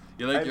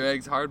 You like your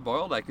eggs hard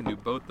boiled? I can do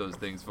both those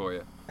things for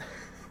you.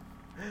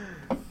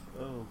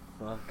 Oh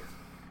fuck.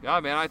 Yeah,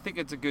 man, I think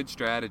it's a good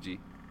strategy.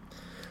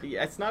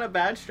 Yeah, it's not a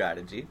bad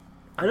strategy.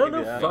 I don't know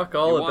Maybe that. fuck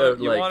all about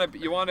like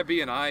you want to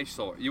be an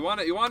eyesore. You want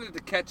it to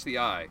catch the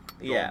eye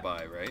going Yeah.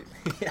 by, right?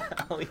 Yeah.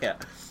 Oh yeah.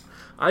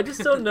 I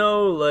just don't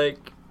know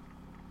like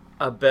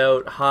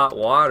about hot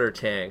water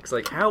tanks.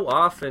 Like how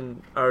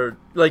often are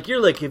like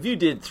you're like if you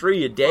did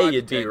 3 a day 5 to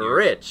you'd be 10 years.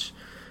 rich.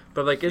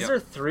 But like is Yep. there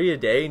 3 a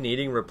day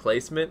needing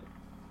replacement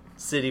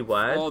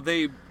citywide? Well,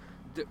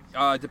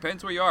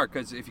 depends where you are,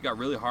 because if you got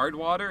really hard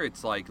water,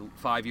 it's like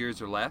 5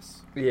 years or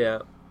less. Yeah.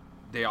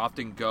 They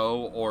often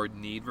go or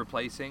need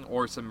replacing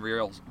or some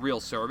real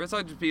service.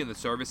 I'd just be in the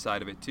service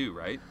side of it too,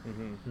 right?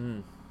 Hmm.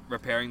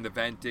 Repairing the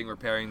venting,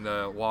 repairing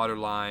the water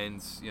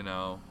lines, you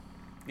know,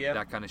 Yeah.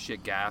 that kind of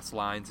shit, gas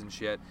lines and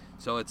shit.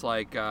 So it's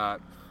like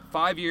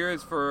 5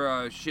 years for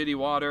shitty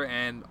water,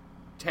 and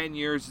 10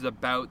 years is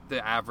about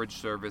the average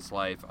service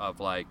life of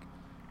like,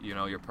 you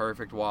know, your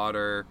perfect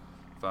water,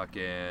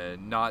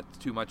 fucking not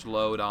too much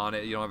load on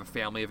it. You don't have a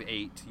family of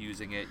 8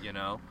 using it, you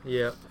know.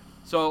 Yeah.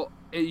 So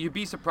you'd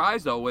be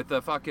surprised though, with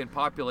the fucking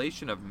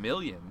population of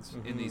millions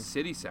in these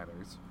city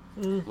centers.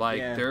 Like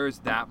Yeah. there's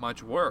that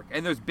much work,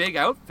 and there's big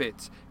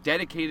outfits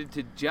dedicated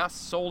to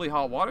just solely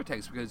hot water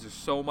tanks because there's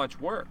so much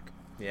work.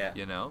 Yeah.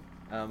 You know.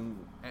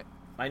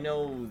 I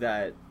know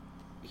that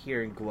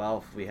here in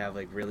Guelph we have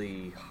like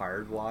really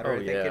hard water. Oh I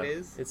think yeah. it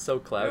is. It's so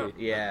cloudy.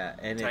 Yeah,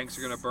 and Tanks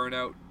are gonna burn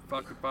out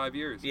fucking 5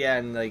 years. Yeah,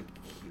 and like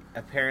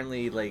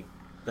apparently like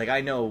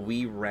I know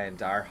we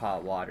rent our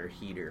hot water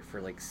heater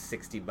for like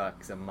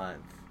 $60 a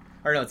month.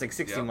 Or no, it's like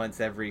 60 Yeah. months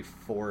every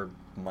 4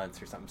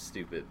 months or something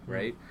stupid,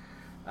 right?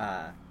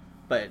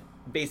 But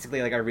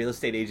basically like our real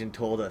estate agent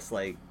told us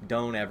like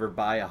don't ever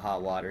buy a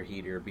hot water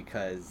heater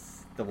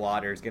because the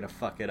water is gonna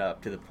fuck it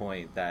up to the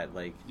point that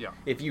like Yeah.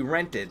 if you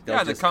rent it, they'll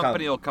Yeah, the just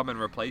company come. will come and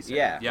replace it.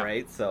 Yeah,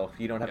 right. So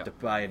you don't have Yeah. to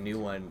buy a new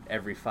one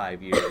every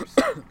 5 years.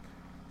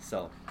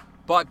 So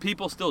But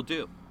people still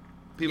do.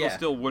 People Yeah.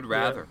 still would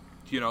rather.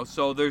 You know,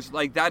 so there's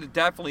like that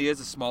definitely is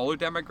a smaller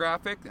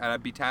demographic that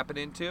I'd be tapping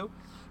into.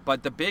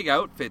 But the big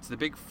outfits, the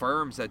big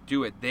firms that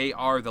do it, they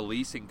are the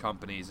leasing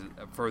companies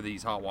for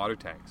these hot water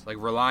tanks. Like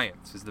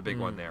Reliance is the big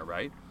one there,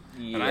 right?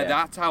 yeah, And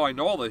that's how I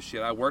know all this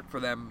shit. I worked for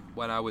them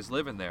when I was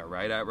living there,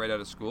 right out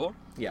of school.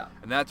 yeah,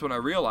 And that's when I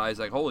realized,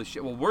 like, holy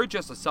shit, well, we're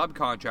just a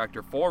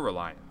subcontractor for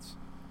Reliance.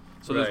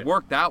 So there's Right.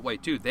 work that way,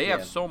 too. They have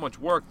Yeah. so much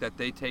work that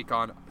they take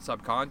on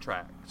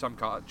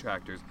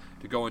subcontractors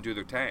to go and do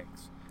their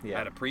tanks Yeah.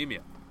 at a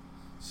premium.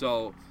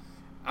 So,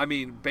 I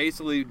mean,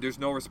 basically, there's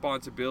no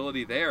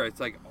responsibility there. It's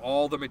like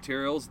all the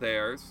material's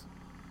theirs.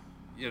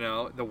 You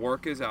know, the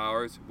work is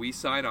ours. We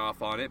sign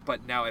off on it.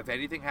 But now, if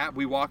anything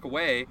we walk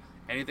away.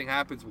 Anything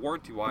happens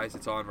warranty-wise,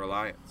 it's on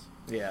Reliance.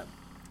 yeah.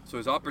 So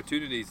there's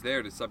opportunities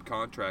there to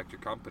subcontract your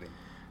company.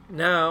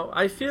 Now,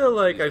 I feel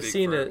like These I've big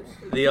seen firms.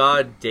 the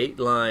odd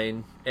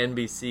Dateline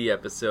NBC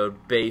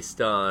episode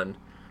based on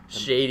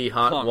shady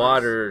hot plumbers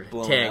water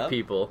blown tank up?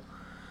 people.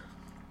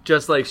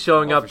 Just like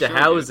showing Oh, up for to sure,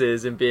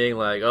 houses and being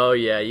like, oh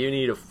yeah, you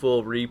need a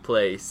full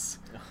replace.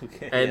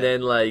 Okay, And yeah.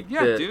 then like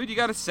Yeah, dude, you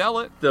got to sell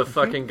it. the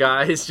fucking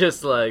guy is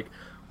just like,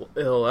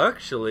 well,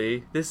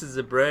 actually, this is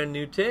a brand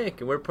new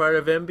tank, and we're part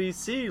of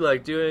NBC,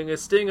 like doing a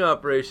sting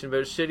operation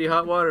about shitty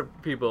hot water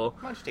people.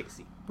 Why don't you take a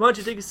seat? Why don't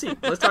you take a seat?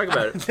 Let's talk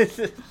about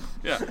it.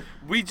 Yeah,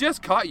 we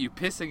just caught you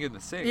pissing in the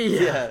sink.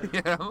 Yeah.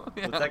 You know?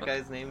 Yeah. What's that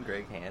guy's name?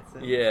 Greg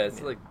Hansen? Yeah,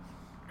 it's like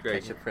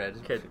great. Catch a predator.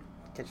 Catch-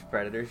 Catch a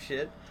predator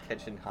shit.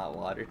 Catching hot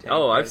water tank.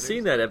 Oh, I've predators?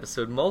 seen that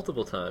episode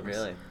multiple times.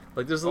 Really?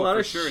 Like, there's a Oh, lot for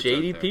of sure it's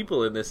shady out there.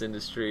 people in this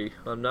industry.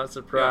 I'm not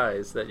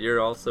surprised that you're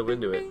also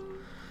into it.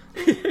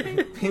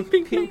 Ping,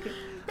 ping, ping.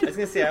 I was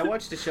gonna say I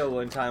watched a show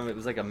one time. It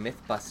was like a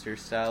MythBuster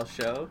style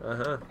show,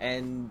 Uh-huh.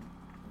 and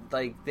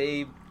like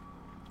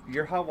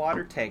your hot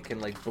water tank can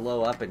like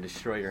blow up and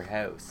destroy your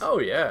house. Oh,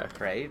 yeah.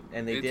 Right?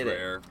 And they It's did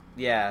rare. it.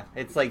 Yeah,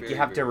 it's like you Very,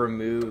 have to very rare.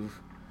 remove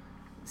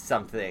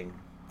something,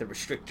 the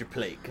restrictor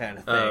plate kind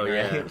of thing, Oh,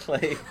 yeah. right?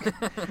 Like,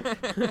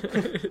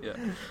 Yeah.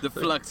 The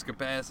flux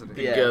capacity.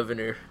 The Yeah.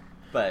 governor.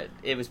 But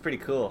it was pretty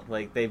cool.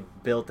 Like they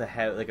built a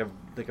house,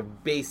 like a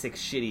basic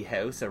shitty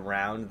house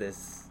around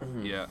this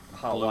Yeah.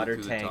 hot Blew water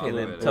through the tank, top and of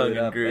then it. blew Tongue it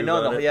and up. groove And no,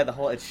 on it. the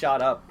whole it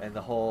shot up, and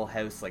the whole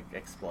house like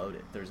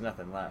exploded. There was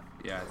nothing left.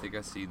 Yeah, I think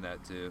I've seen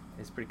that too.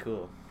 It's pretty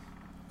cool.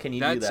 Can you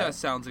That do that? just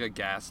sounds like a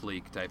gas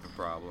leak type of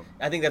problem.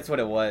 I think that's what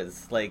it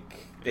was.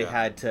 Like they Yeah.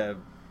 had to,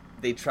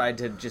 they tried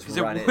to just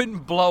Because run it it.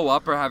 wouldn't blow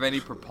up or have any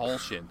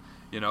propulsion.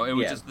 You know, it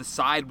would Yeah. just, the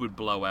side would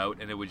blow out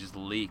and it would just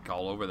leak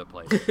all over the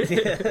place.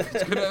 Yeah.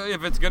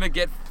 If it's gonna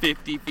get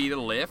 50 feet of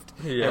lift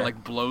Yeah. and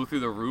like blow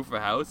through the roof of a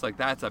house, like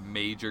that's a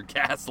major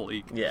gas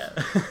leak. Yeah.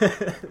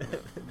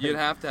 You'd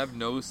have to have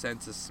no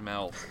sense of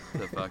smell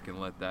to fucking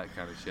let that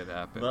kind of shit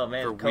happen. Well,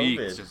 man, for COVID.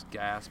 weeks, just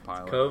gas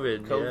piling. up.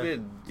 COVID.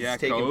 COVID. Yeah,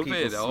 taking COVID.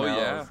 people's Oh yeah,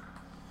 smells.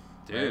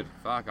 dude. Right.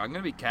 Fuck, I'm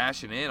gonna be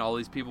cashing in. All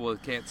these people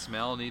that can't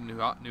smell need new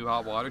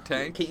hot water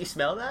tank. Can you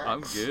smell that?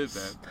 I'm good,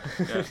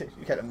 man. Yeah.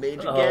 You got a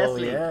major gas Oh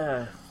leak.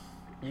 yeah,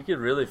 you could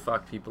really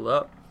fuck people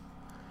up.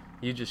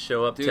 You just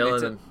show up Dude, telling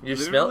it's a- them you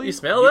literally,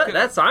 smell you that? can-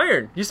 That's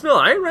iron. You smell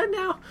iron right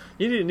now?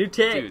 You need a new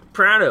tank. Dude.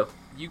 Prado.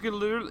 You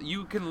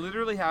can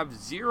literally have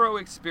zero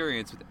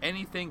experience with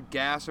anything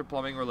gas or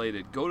plumbing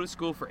related. Go to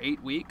school for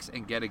 8 weeks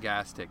and get a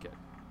gas ticket.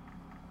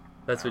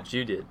 That's what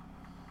you did.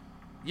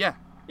 Yeah,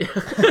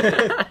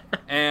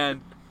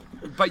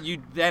 but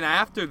you then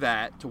after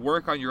that to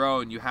work on your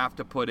own, you have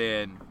to put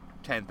in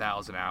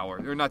 10,000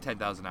 hours, or not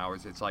 10,000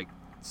 hours. It's like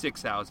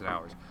 6,000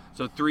 hours.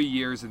 So 3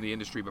 years in the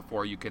industry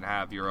before you can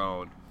have your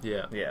own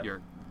Yeah. Yeah.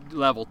 your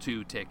level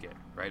 2 ticket,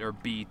 right, or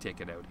B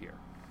ticket out here.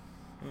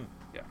 Hmm.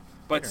 Yeah,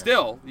 but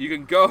still, you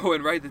can go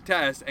and write the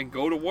test and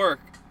go to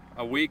work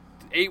a week,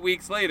 8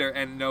 weeks later,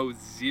 and know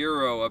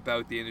zero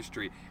about the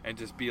industry, and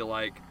just be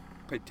like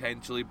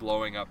potentially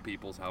blowing up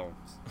people's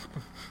homes,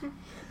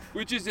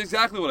 which is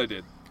exactly what I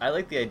did. I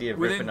like the idea of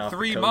ripping Within off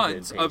 3 the COVID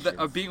months of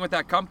patients. being with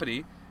that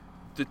company,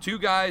 the two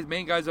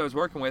main guys I was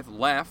working with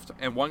left,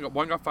 and one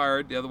got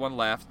fired, the other one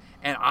left,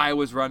 and I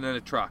was running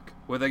a truck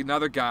with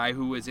another guy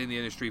who was in the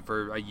industry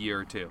for a year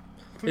or two.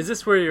 Is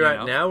this where you're You at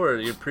know? now, or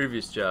your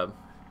previous job?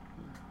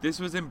 This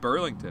was in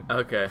Burlington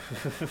Okay.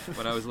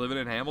 when I was living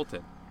in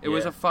Hamilton. It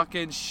was Yeah. a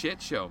fucking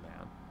shit show,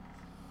 man.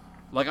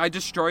 Like, I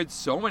destroyed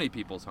so many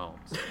people's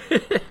homes.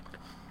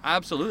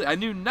 Absolutely. I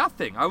knew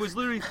nothing. I was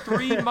literally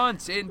 3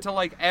 months into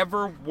like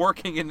ever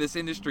working in this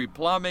industry,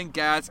 plumbing,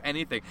 gas,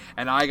 anything.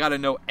 And I got to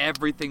know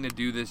everything to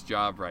do this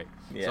job right.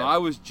 Yeah. So I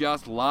was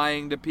just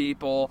lying to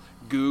people,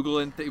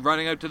 Googling,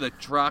 running out to the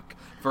truck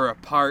for a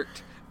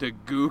part to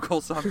Google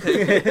something.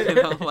 You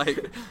know, like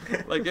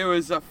it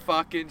was a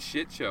fucking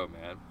shit show,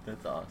 man.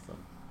 That's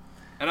awesome.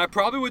 And I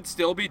probably would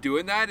still be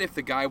doing that if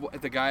the guy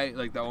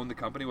like that owned the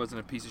company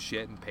wasn't a piece of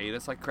shit and paid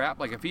us like crap.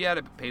 Like if he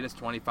had paid us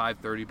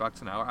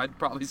 $25-$30 an hour, I'd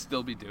probably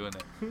still be doing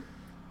it.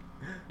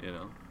 You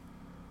know?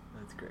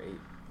 That's great.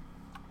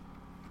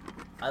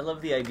 I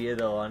love the idea,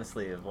 though,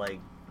 honestly, of like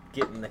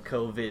getting the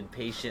COVID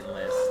patient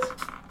list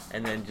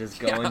and then just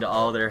going Yeah. to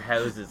all their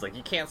houses. Like,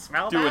 you can't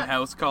smell Doing that?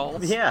 house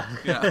calls. Yeah.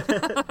 Yeah.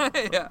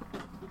 Yeah.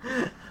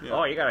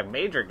 Oh, you got a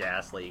major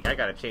gas leak. I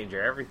got to change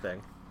your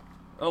everything.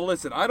 Oh,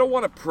 listen, I don't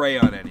want to prey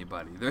on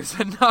anybody. There's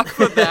enough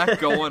of that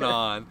going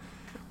on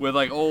with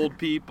like old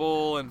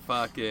people and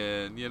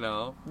fucking, you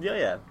know, Yeah,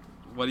 yeah.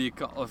 what do you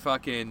call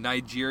fucking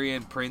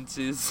Nigerian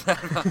princes that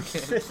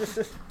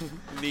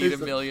fucking need $1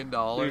 million.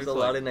 There's a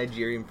lot of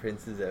Nigerian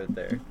princes out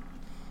there.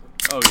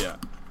 Oh yeah,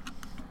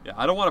 yeah.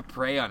 I don't want to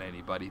prey on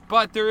anybody,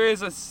 but there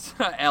is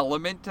a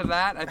element to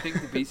that. I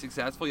think to be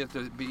successful, you have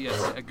to be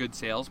a good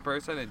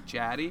salesperson and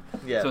chatty.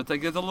 Yeah. So it's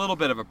like there's a little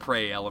bit of a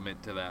prey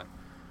element to that,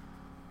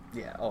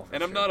 Yeah, oh, for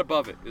and I'm sure. not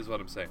above it, is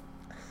what I'm saying.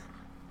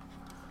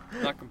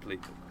 Not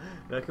completely.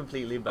 Not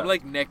completely, but I'm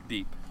like neck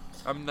deep.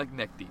 I'm like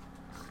neck deep.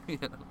 You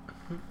know?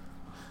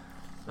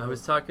 I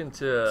was talking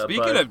to.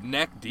 Speaking of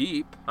neck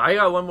deep, I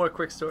got one more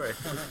quick story.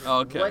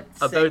 okay. what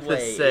About the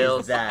segue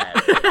sales. is that?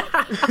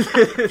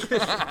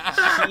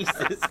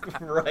 Jesus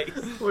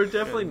Christ. We're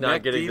definitely not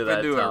Neck getting deep to that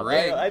into a topic.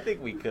 ring. I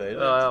think we could.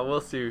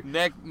 We'll see.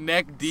 Neck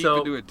deep So-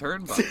 into a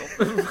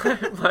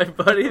turnbuckle. my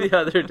buddy the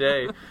other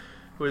day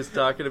was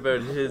talking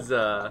about his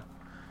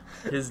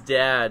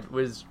dad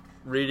was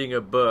reading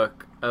a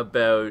book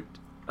about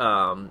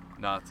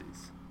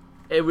Nazis.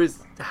 it was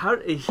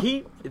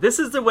this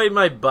is the way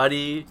my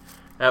buddy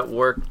at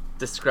work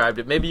described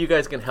it. Maybe you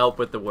guys can help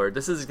with the word.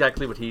 This is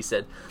exactly what he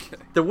said. Okay.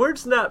 The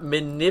word's not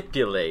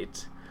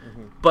manipulate,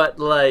 but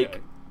like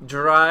Okay.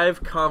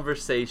 drive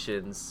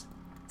conversations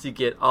to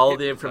get all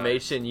the Hypnotize.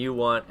 information you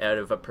want out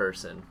of a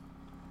person.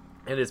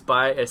 And it's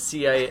by a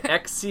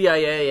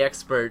ex-CIA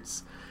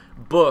expert's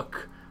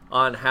book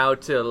on how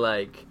to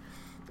like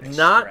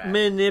not Extract.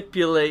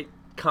 manipulate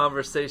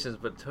conversations,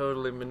 but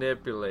totally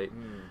manipulate.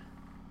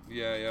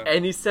 Yeah, yeah.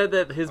 And he said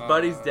that his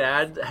buddy's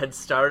dad had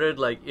started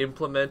like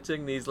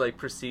implementing these like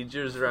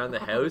procedures around the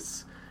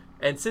house,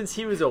 and since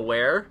he was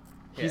aware,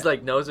 he's Yeah.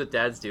 like knows what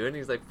dad's doing.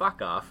 He's like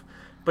fuck off.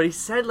 But he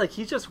said like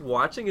he's just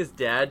watching his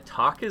dad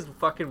talk his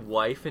fucking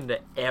wife into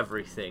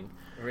everything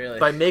Really?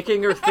 by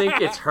making her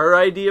think it's her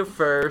idea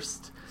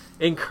first,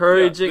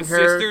 encouraging the her.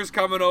 sister's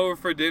coming over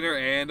for dinner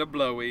and a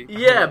blowy.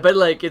 Yeah, but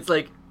like it's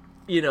like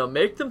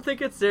make them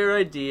think it's their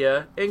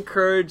idea,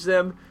 encourage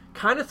them,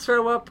 kind of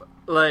throw up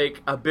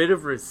like a bit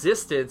of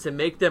resistance and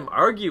make them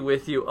argue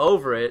with you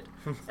over it,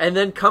 and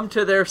then come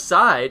to their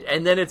side,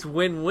 and then it's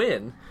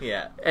win-win.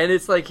 Yeah. And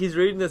it's like he's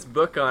reading this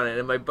book on it,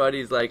 and my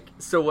buddy's like,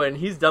 so when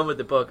he's done with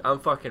the book, I'm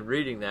fucking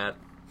reading that,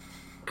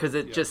 because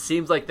it just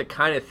seems like the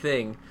kind of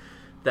thing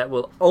that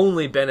will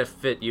only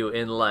benefit you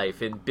in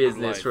life, in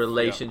business,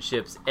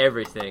 relationships,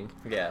 everything.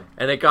 Yeah.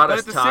 And it got But us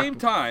at the talking. same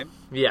time,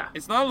 Yeah.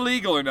 it's not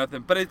illegal or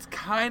nothing, but it's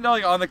kind of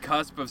like on the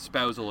cusp of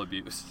spousal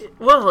abuse.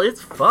 Well,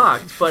 it's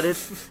fucked, but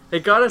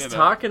it got us You know.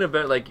 talking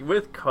about, like,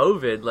 with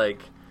COVID,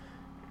 like,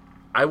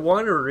 I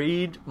want to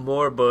read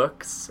more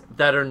books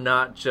that are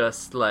not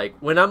just, like,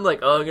 when I'm like,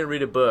 oh, I'm going to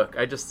read a book,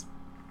 I just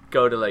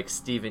go to, like,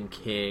 Stephen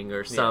King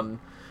or some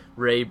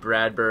Ray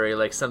Bradbury,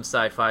 like, some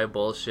sci-fi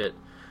bullshit.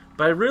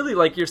 But I really,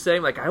 like you're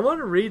saying, like, I want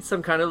to read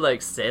some kind of,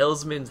 like,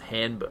 salesman's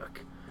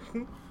handbook.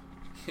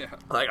 Yeah.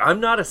 Like, I'm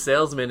not a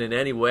salesman in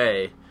any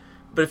way,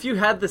 but if you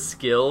had the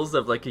skills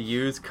of, like, a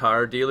used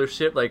car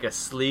dealership, like a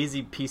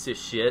sleazy piece of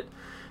shit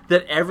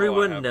that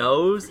everyone have that,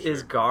 knows for sure.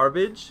 is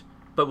garbage,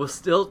 but will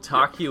still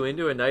talk you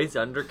into a nice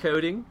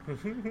undercoating,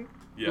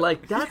 Yeah.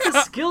 like, that's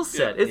a skill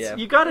set. Yeah. It's Yeah.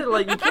 you gotta,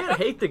 like, you can't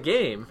hate the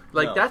game.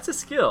 Like, No. that's a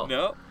skill.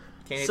 No.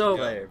 Can't hate So, the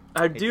player.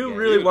 I Hate the do game.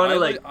 really Dude, want to, I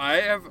like...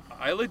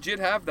 I legit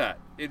have that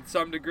in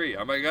some degree.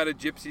 I got a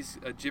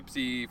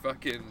gypsy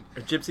fucking. A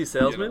gypsy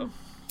salesman?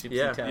 Gypsy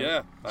Yeah. town.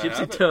 Yeah. I Gypsy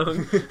have it.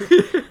 tongue.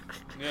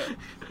 Yeah.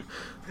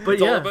 But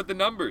It's yeah, all about the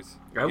numbers.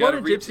 I You want gotta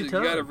a reach gypsy You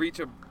tongue. got to reach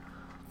a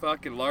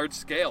fucking large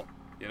scale.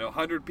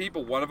 100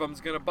 people, one of them's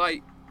gonna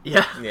bite.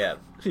 yeah. Yeah.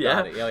 Yeah.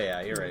 Got it. Oh,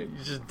 yeah, you're right.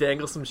 You just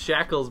dangle some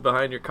shackles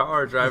behind your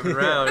car driving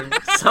around. And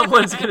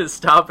someone's gonna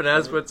stop and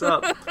ask what's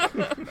up.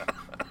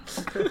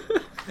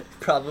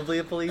 Probably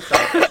a police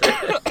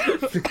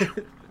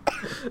officer.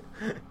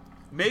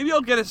 Maybe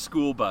I'll get a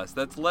school bus.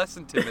 That's less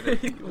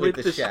intimidating. With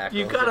the you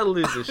shackles. gotta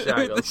lose the With the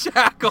shackles.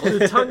 shackles.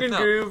 The tongue and No.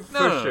 groove No,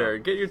 for no, no. sure.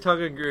 Get your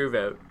tongue and groove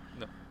out.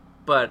 No.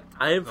 But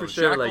I am for No,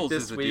 sure like shackles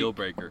this is a week. deal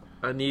breaker.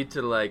 I need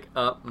to like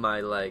up my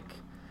like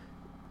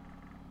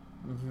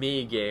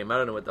me game. I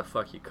don't know what the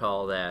fuck you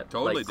call that.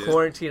 Totally, like dude.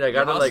 quarantine. I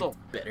gotta like hustle.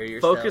 Better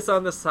yourself. focus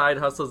on the side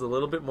hustles a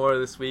little bit more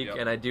this week, Yep.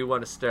 and I do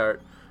want to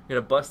start. I'm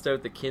gonna bust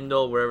out the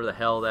Kindle wherever the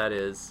hell that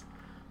is,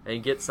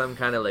 and get some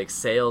kind of like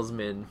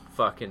salesman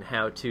fucking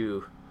how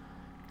to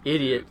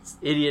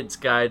idiot's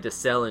guide to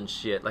selling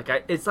shit. Like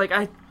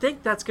I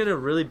think that's gonna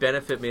really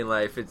benefit me in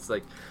life. It's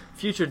like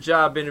future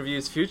job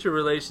interviews, future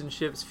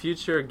relationships,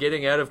 future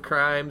getting out of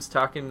crimes,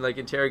 talking like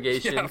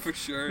interrogation. Yeah, for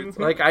sure. It's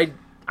Like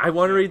I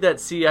want to read that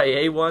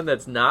CIA one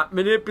that's not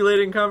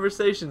manipulating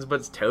conversations, but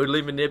it's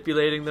totally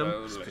manipulating them.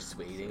 totally.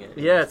 Persuading it.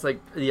 Yeah, it's like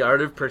the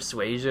art of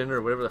persuasion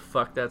or whatever the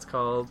fuck that's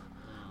called.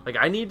 Like,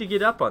 I need to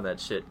get up on that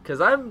shit because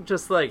I'm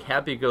just like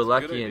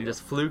happy-go-lucky and idea.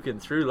 just fluking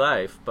through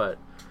life. But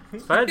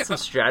if I had some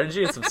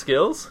strategy and some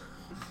skills,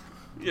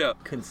 Yeah.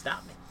 Couldn't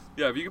stop me.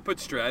 Yeah, if you could put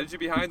strategy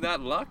behind that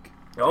luck.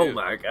 oh dude.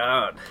 my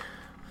god!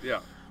 Yeah.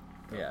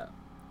 Yeah.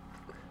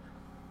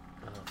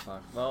 Oh,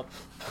 fuck. Well,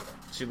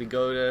 should we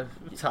go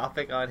to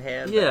topic on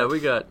hand? Yeah, we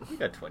got We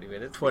got 20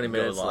 minutes. 20 We can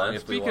go minutes long left.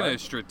 if we Speaking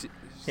want. of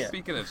Yeah.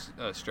 speaking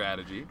of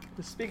strategy,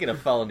 Speaking of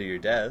falling to your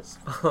deaths.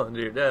 under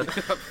your desk.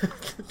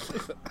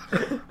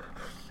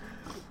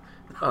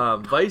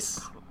 Vice,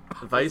 Is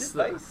it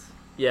Vice?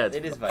 yeah, It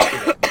it's is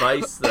Vice.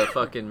 Vice, the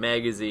fucking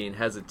magazine,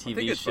 has a think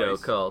TV it's show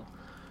Vice. called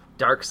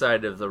Dark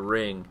Side of the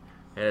Ring,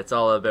 and it's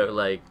all about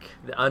like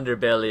the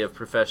underbelly of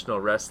professional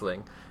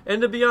wrestling. And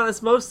to be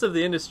honest, most of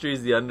the industry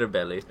is the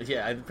underbelly.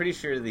 Yeah, I'm pretty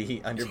sure the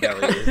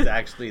underbelly is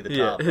actually the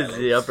Yeah, top. it's belly.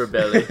 the upper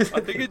belly.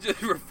 I think it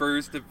just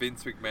refers to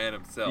Vince McMahon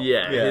himself.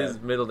 Yeah, Yeah. his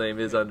middle name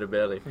is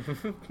Underbelly.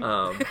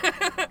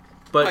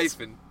 But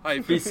hyphen.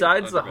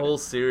 besides the Underbelly. whole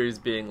series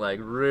being like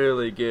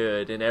really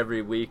good, and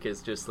every week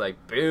is just like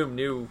boom,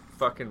 new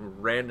fucking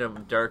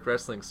random dark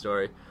wrestling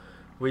story.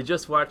 We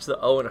just watched the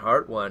Owen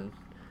Hart one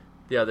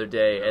the other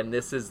day, and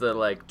this is the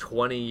like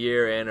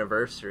 20-year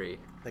anniversary.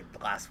 Like the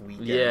last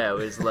weekend. Yeah, it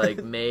was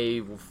like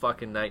May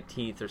fucking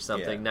 19th or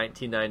something, Yeah.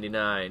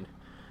 1999.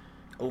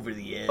 Over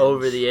the edge.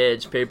 Over the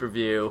Edge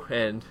pay-per-view,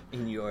 and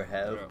In your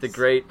house. the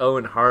great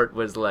Owen Hart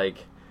was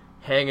like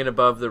hanging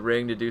above the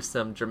ring to do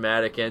some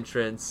dramatic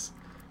entrance,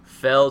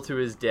 fell to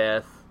his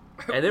death,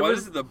 and it What was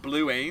is it, the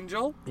Blue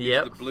Angel?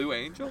 Yep. The Blue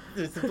Angel?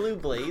 It's the blue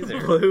blazer.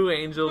 Blue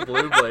Angel,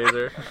 blue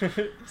blazer,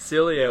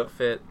 silly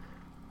outfit.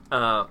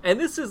 And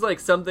this is like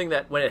something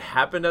that when it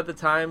happened at the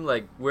time,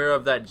 like we're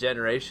of that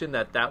generation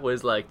that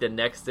was like the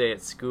next day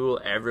at school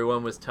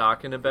everyone was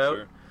talking about.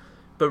 Sure.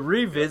 But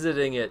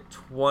revisiting it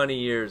 20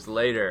 years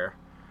later,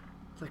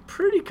 it's like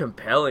pretty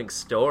compelling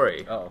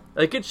story. Oh,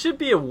 Like it should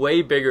be a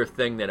way bigger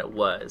thing than it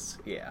was.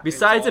 yeah.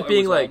 Besides It's it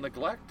being was all like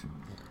neglect.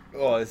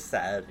 Oh, it's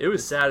sad. It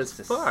was sad as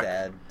It's a fuck.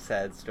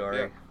 sad story.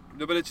 Yeah.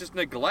 No, but it's just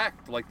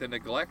neglect, like the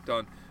neglect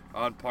on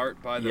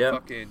part by the Yep.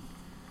 fucking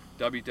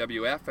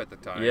WWF at the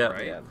time, Yeah.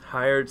 right? Yeah.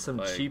 Hired some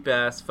Like- cheap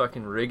ass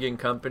fucking rigging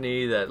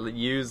company that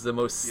used the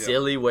most Yeah.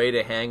 silly way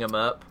to hang him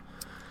up.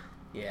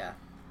 Yeah.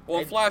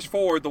 Well, flash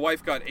forward, the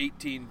wife got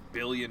 $18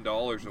 billion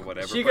or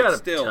whatever. She but got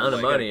still, a ton of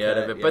like, money out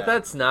of it, but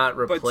that's not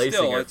But replacing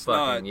still, her it's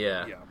fucking, not.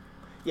 yeah.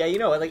 Yeah, you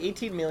know, like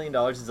 $18 million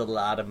is a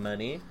lot of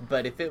money,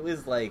 but if it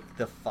was like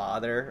the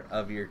father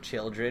of your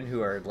children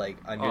who are like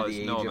under Oh, the there's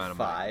age no of amount of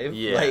money. 5,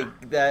 Yeah.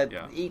 like that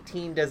Yeah.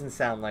 18 doesn't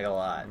sound like a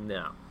lot.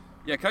 No.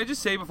 Yeah, can I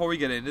just say before we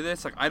get into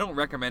this, like I don't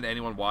recommend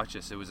anyone watch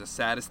this. It was the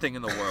saddest thing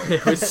in the world.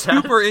 It was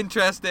sad. Super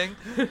interesting,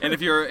 and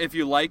if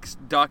you like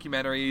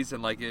documentaries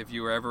and like if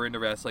you were ever into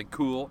wrestling,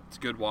 cool, it's a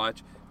good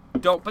watch.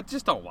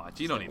 Just don't watch.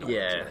 You don't need to watch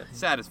Yeah. it. It's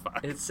sad as fuck.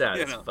 It's sad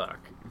You as know? fuck.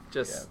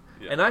 Just,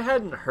 Yeah. and I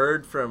hadn't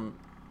heard from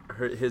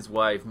his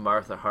wife,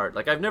 Martha Hart.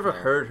 Like, I've never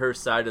heard her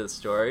side of the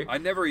story. I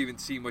never even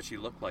seen what she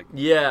looked like.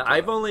 Yeah,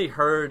 I've only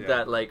heard Yeah.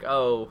 that, like,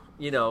 oh,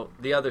 you know,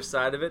 the other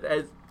side of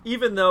it.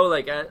 Even though,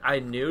 like, I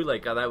knew,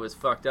 like, oh, that was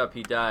fucked up,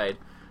 he died.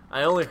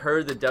 I only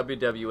heard the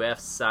WWF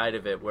side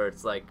of it, where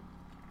it's like,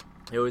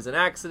 it was an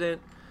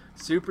accident,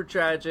 super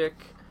tragic,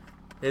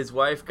 his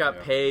wife got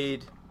Yeah.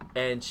 paid,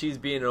 and she's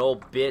being an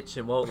old bitch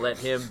and won't let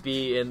him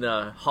be in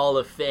the Hall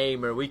of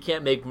Fame, or we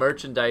can't make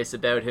merchandise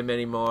about him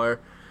anymore.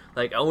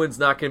 Like, Owen's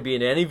not going to be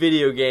in any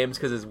video games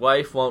because his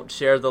wife won't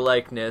share the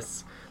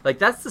likeness. Like,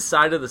 that's the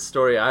side of the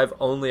story I've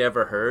only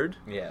ever heard.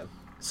 Yeah.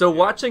 So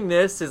watching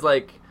this is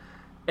like,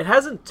 it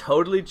hasn't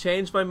totally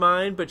changed my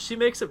mind, but she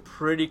makes a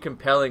pretty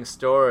compelling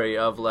story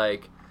of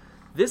like,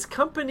 this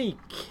company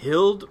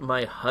killed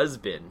my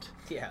husband.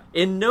 Yeah.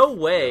 In no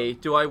way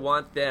do I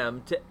want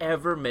them to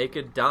ever make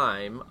a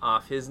dime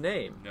off his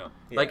name. No.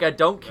 Like, Yeah. I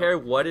don't care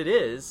what it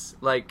is.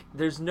 Like,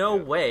 there's no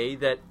Yeah. way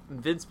that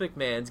Vince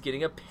McMahon's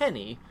getting a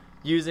penny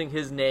using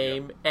his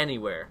name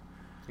anywhere.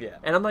 Yeah.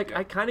 And I'm like, Yeah.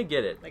 I kind of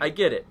get it. Like- I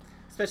get it.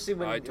 Especially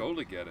when I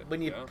totally get it.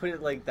 when you yeah. put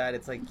it like that,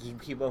 it's like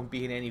he won't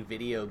be in any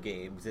video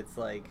games. It's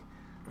like,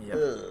 Yeah.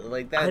 ugh,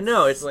 like that's I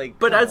know, it's like,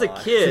 but come as a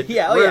on. kid,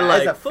 yeah, oh we're yeah,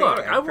 like, as a fuck,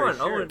 fan, I want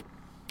for sure. Owen.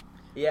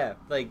 Yeah,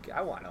 like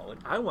I want Owen,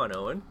 I want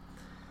Owen.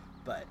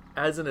 but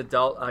As an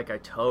adult, like, I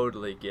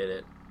totally get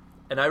it.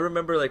 And I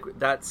remember, like,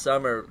 that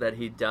summer that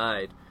he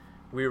died,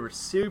 we were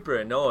super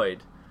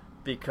annoyed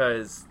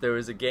because there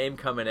was a game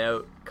coming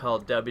out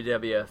called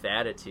WWF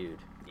Attitude.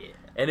 yeah,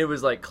 And it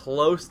was, like,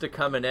 close to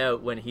coming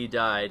out when he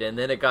died, and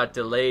then it got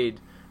delayed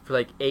for,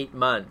 like, 8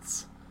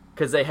 months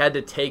because they had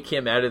to take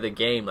him out of the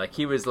game. Like,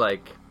 he was,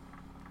 like,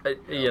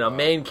 wow.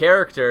 main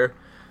character,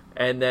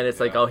 and then it's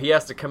like, Yeah. oh, he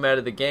has to come out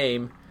of the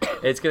game.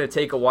 It's going to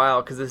take a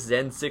while because this is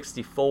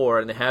N64,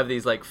 and they have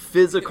these, like,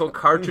 physical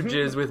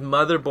cartridges with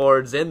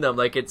motherboards in them.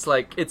 Like, it's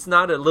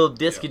not a little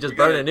disc, you just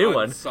burn a new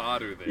one.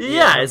 Solder this.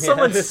 Yeah,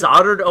 someone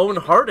soldered Owen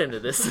Hart into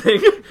this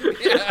thing.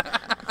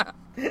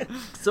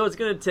 So it's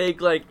going to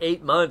take, like,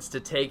 8 months to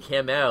take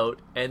him out,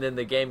 and then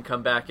the game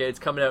come back. It's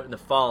coming out in the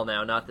fall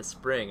now, not the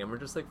spring. And we're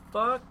just like,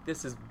 fuck,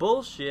 this is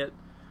bullshit.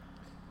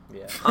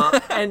 yeah.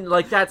 And,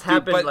 like, that's Dude,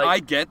 happened, but like... I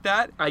get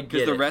that I because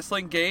get the it.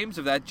 wrestling games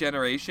of that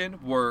generation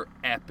were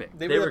epic.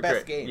 They were the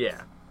best great. games.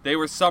 Yeah. They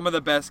were some of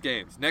the best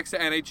games. Next to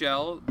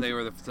NHL, they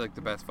were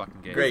the best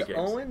fucking games. Great Is games.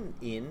 Owen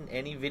in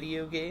any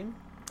video game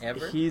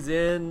ever? He's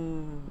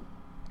in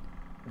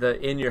the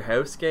In Your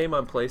House game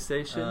on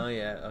PlayStation. Oh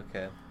yeah,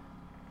 okay.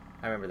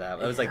 I remember that.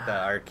 That was like the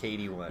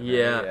arcadey one. right?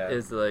 Yeah,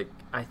 is like,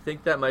 I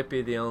think that might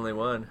be the only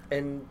one.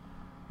 and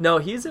No,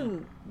 he's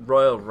in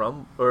Royal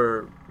Rumble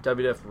or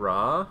WWF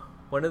Raw.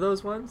 One of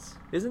those ones,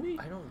 isn't he?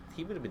 I don't.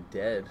 He would have been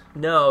dead.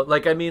 No,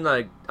 like, I mean,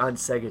 like, on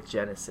Sega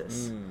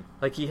Genesis. Mm.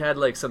 Like, he had,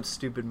 like, some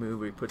stupid move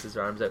where he puts his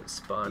arms out and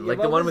spun. Yeah, Like,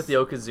 what the one was- with the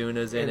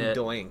Yokozunas in and it.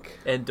 Doink.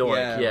 And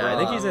Doink, yeah. I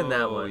think he's in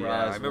that Oh, one. yeah,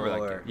 I remember that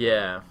Roar. character.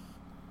 Yeah,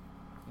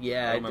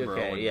 Yeah, I remember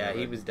okay, Owen yeah, in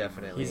he that. was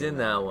definitely he's in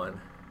that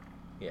one.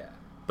 Yeah.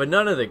 But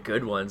none of the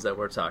good ones that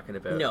we're talking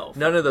about. No.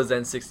 None of those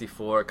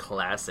N64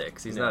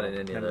 classics. He's not in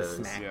any of None those.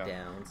 the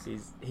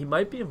Smackdowns. He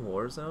might be in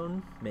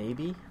Warzone,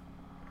 maybe.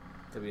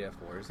 WF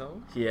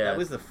Warzone? Yeah. That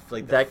was the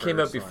That came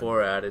out first one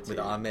before Attitude. with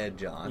Ahmed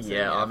Johnson.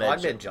 Yeah,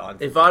 Ahmed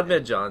Johnson. If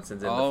Ahmed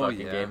Johnson's in Oh, the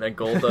fucking yeah. game, and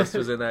Goldust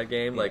was in that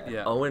game, like,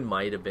 Yeah. Owen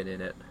might have been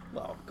in it.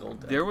 Well,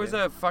 Gold. There was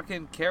a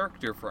fucking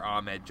character for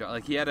Ahmed.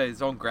 Like he had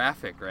his own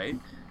graphic, right?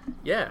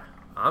 Yeah.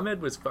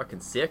 Ahmed was fucking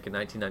sick in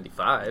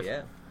 1995.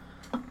 Yeah.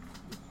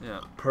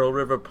 Yeah. Pearl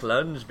River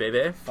Plunge,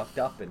 baby. Fucked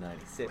up in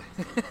 '96.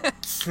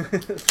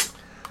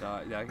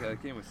 That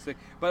game was sick.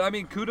 But I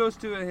mean, kudos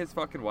to his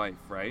fucking wife,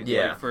 right?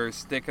 Yeah. Like, for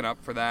sticking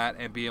up for that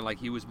and being like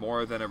he was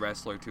more than a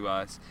wrestler to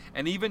us,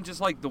 and even just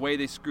like the way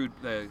they screwed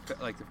the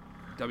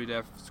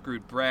WWF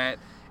screwed Brett,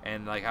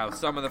 and like how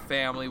some of the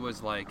family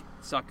was like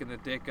sucking the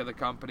dick of the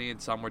company,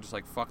 and some were just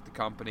like fuck the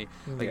company.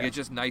 Like Yeah. it's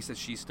just nice that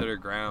she stood her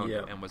ground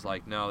Yeah. and was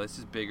like, no, this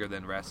is bigger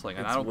than wrestling,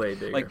 and It's I don't way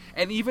bigger. like.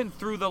 And even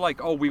through the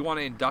like, oh, we want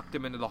to induct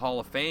him into the Hall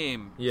of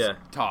Fame Yeah.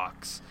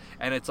 talks,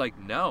 and it's like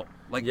no.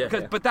 Like, Yeah.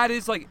 because, but that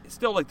is like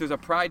still like there's a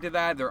pride to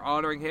that. They're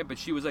honoring him, but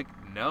she was like,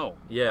 no,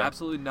 Yeah.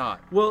 absolutely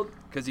not, Well,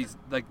 because he's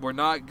like, we're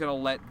not gonna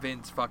let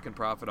Vince fucking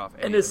profit off.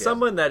 and anything. as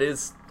someone that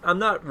is, I'm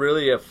not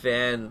really a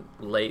fan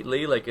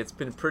lately. Like, it's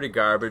been pretty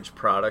garbage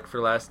product for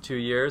the last 2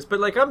 years. But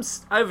like,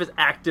 I've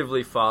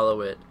actively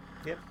follow it.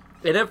 Yep.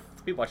 And if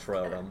We watched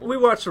Royal Rumble. we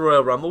watched the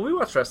Royal Rumble, we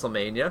watched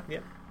WrestleMania.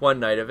 Yep. One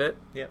night of it.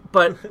 Yep.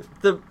 But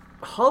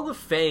Hall of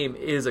Fame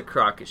is a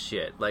crock of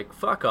shit. Like,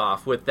 fuck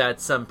off with that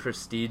some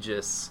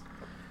prestigious...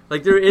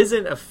 Like, there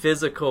isn't a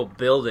physical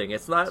building.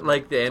 It's not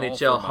like the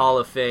NHL Hall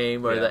of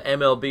Fame or the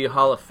MLB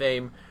Hall of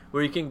Fame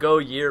where you can go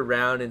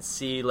year-round and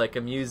see, like,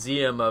 a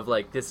museum of,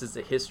 like, this is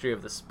the history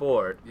of the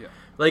sport. Yeah.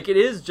 Like, it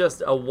is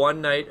just a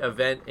one-night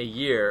event a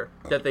year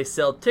that they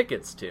sell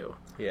tickets to.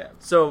 Yeah.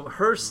 So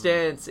her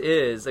stance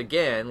is,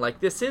 again, like,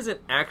 this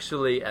isn't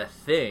actually a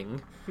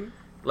thing.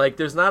 Like,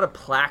 there's not a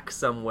plaque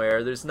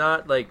somewhere. There's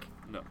not, like...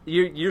 No.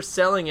 You're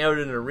selling out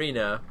an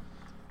arena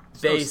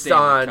There's no based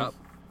Stanley on... Cup.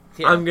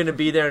 Yeah. I'm going to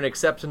be there and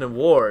accept an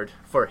award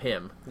for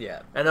him.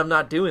 Yeah. And I'm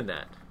not doing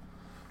that.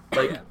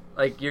 Like, Yeah.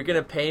 like you're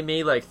going to pay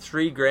me like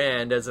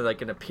 $3,000 as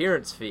like an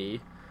appearance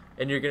fee,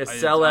 and you're going to I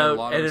sell have a out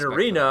lot at of an respect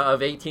arena for that.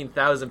 of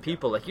 18,000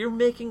 people. Like, you're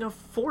making a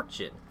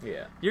fortune.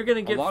 Yeah. You're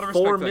going to A get lot of $4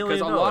 respect for that, million.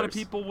 because a lot of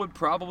people would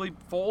probably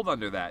fold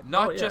under that.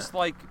 Not Oh, yeah. just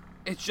like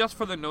it's just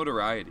for the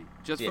notoriety,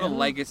 just for the Yeah.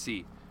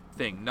 legacy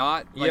thing.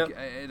 Not like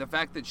Yep. the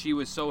fact that she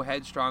was so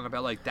headstrong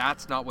about like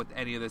that's not what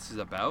any of this is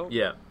about.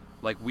 Yeah.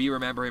 Like we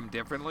remember him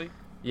differently.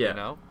 Yeah. You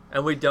know.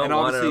 And we don't And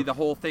want obviously to. the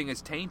whole thing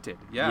is tainted.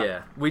 Yeah.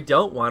 Yeah. We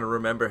don't want to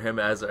remember him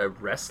as a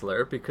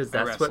wrestler because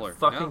that's wrestler, what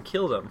fucking no.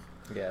 killed him.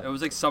 Yeah. It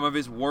was like some of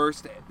his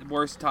worst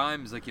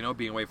times, like, you know,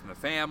 being away from the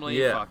family,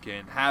 Yeah.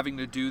 fucking having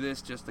to do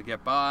this just to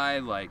get by,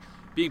 like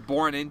being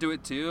born into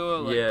it too.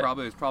 Like Yeah.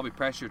 there's probably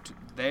pressure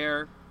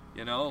there,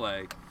 you know,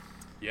 like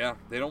yeah,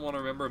 they don't want to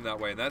remember him that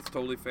way, and that's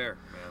totally fair,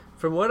 man.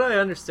 From what I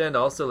understand,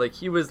 also, like,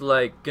 he was,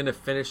 like, going to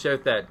finish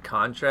out that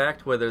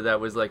contract, whether that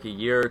was, like, a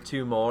year or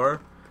two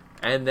more,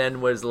 and then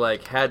was,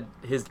 like, had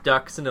his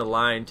ducks in a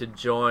line to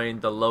join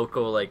the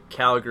local, like,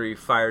 Calgary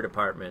Fire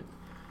Department.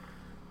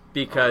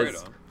 Because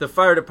right on. the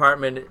fire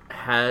department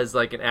has,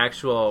 like, an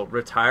actual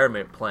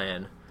retirement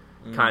plan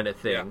kind of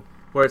thing. yeah.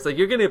 Where it's, like,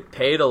 you're going to get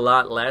paid a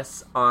lot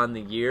less on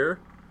the year.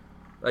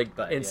 Like,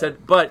 But,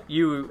 but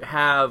you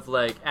have,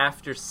 like,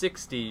 after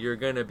 60, you're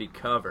going to be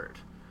covered.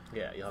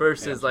 Yeah. you'll have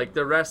Versus, pension. like,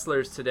 the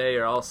wrestlers today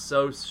are all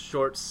so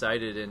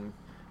short-sighted and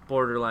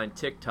borderline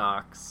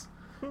TikToks.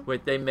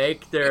 With they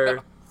make their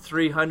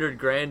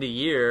 $300,000 a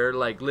year,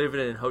 like, living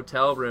in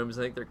hotel rooms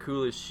and think they're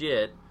cool as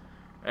shit.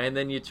 And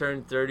then you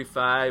turn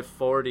 35,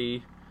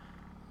 40,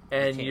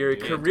 and can't your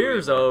do it.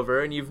 career's Can't do it.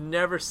 over, and you've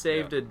never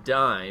saved Yeah. a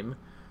dime.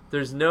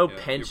 There's no Yeah,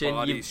 pension. Your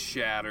body's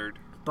shattered.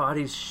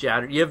 Body's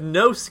shattered. You have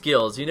no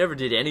skills. You never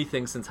did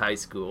anything since high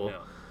school. No.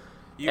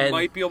 You And-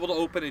 might be able to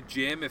open a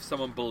gym if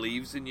someone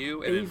believes in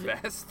you and Even-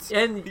 invests.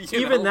 And You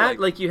even know, that,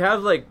 like, you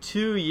have, like,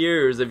 2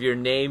 years of your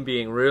name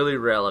being really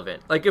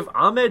relevant. Like, if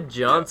Ahmed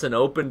Johnson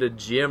opened a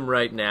gym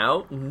right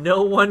now,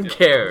 no one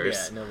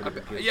cares. Yeah. Nobody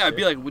would give a Yeah, I'd shit.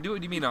 be like, what do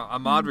you mean,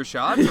 Ahmad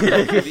Rashad? Yeah.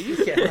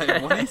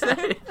 Like, what do you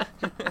say?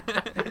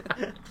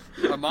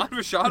 Ahmad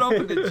Rashad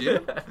opened a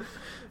gym?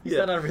 He's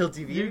not on real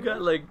TV. You anymore?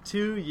 got, like,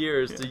 2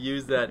 years to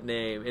use that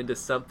name into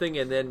something,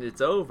 and then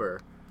it's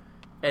over.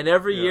 And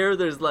every Yeah. year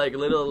there's, like,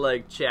 little,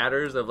 like,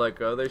 chatters of,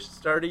 like, oh, they should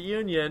start a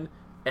union,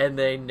 and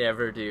they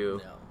never do.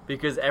 No.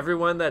 Because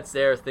everyone that's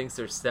there thinks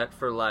they're set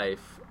for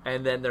life,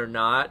 and then they're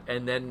not,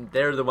 and then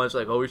they're the ones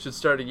like, oh, we should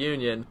start a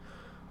union.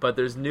 But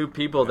there's new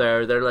people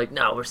there, they're like,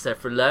 no, we're set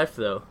for life,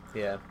 though.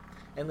 Yeah.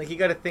 And like you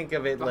got to think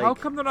of it But like how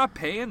come they're not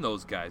paying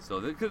those guys, though?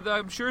 Because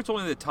I'm sure it's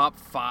only the top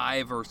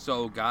 5 or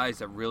so guys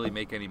that really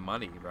make any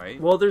money, right?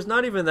 Well, there's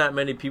not even that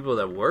many people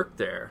that work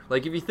there.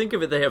 Like, if you think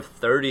of it, they have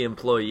 30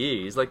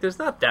 employees. Like, there's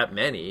not that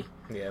many.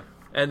 yeah.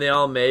 And they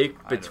all make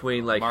I don't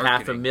between, know. like, Marketing.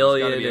 half a There's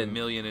million gotta be and... $1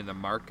 million into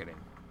marketing.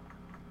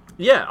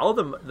 Yeah, all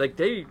the... Like,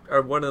 they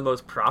are one of the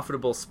most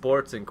profitable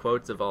sports, in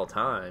quotes, of all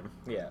time.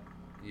 Yeah.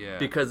 Yeah,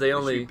 Because they should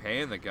only- be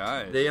paying the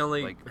guys. They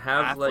only like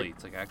have,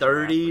 athletes, like actual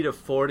 30 athletes. to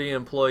 40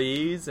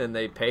 employees, and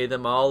they pay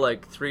them all,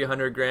 like,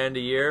 $300,000 a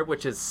year,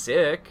 which is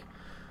sick.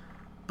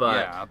 But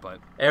yeah, but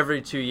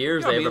every 2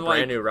 years, Yeah, I they have mean, a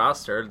brand like- new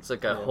roster. It's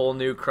like a Yeah. whole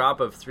new crop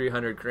of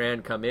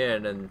 $300,000 come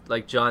in, and,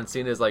 like, John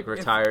Cena's, like,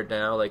 retired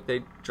now. Like,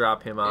 they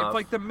drop him off. if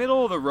like the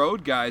middle of the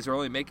road guys are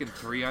only making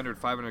 300,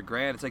 500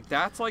 grand, it's like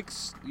that's like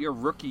your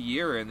rookie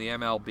year in the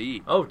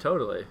MLB Oh,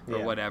 totally. or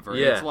Yeah. whatever.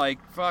 Yeah. It's like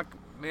fuck,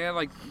 man.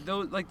 Like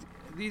those, like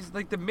these,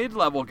 like the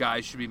mid-level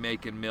guys should be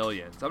making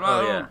millions. I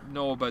Oh, yeah. don't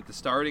know about the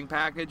starting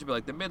package, but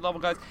like the mid-level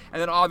guys,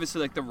 and then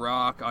obviously like The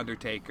Rock,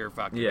 Undertaker,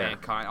 fucking Yeah.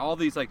 Mankind, all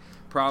these like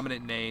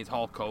prominent names,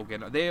 Hulk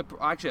Hogan. They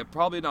actually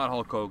probably not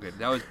Hulk Hogan.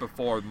 That was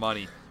before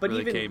money But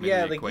really even came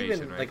yeah, into the like equation,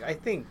 even right? like I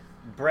think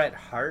Bret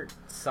Hart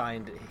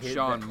signed his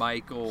Shawn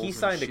Michaels. he and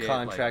signed a shit,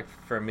 contract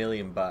for $1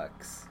 million,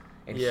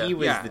 and Yeah. he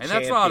was yeah, the and champion.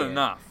 that's not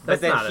enough. But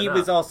That's then not he enough.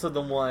 was also the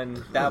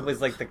one that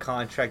was like the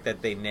contract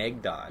that they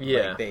negged on.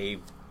 Yeah. Like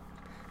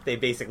they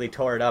basically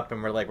tore it up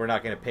and were like, we're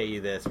not going to pay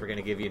you this. We're going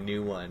to give you a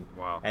new one.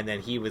 Wow. And then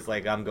he was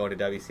like, I'm going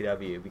to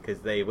WCW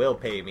because they will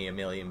pay me $1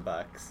 million.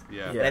 Yeah.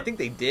 Yeah. And I think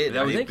they did.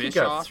 That was I think he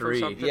Bischoff got or 3.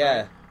 something?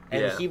 yeah.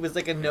 And Yeah. he was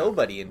like a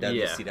nobody in Yeah.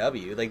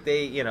 WCW. Like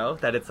they, you know,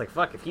 that it's like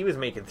fuck. If he was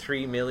making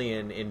 $3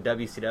 million in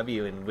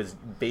WCW and was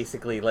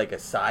basically like a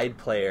side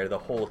player the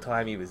whole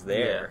time he was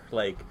there,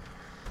 like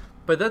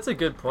But that's a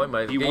good point,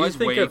 Mike. He You was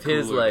think way of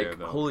his, cooler like, there,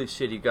 though. holy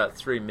shit, he got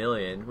 $3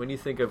 million. When you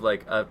think of,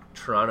 like, a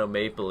Toronto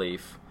Maple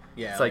Leaf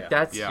Yeah, It's like, yeah.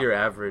 that's Yeah. your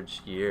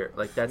average year.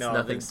 Like, that's No,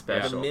 nothing the,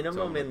 special. The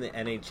minimum Totally. in the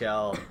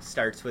NHL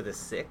starts with a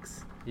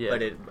 6. Yeah.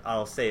 But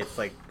I'll say it's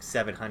like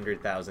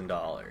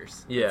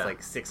 $700,000. Yeah. It's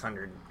like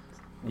 690,000,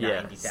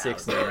 Yeah,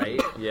 690.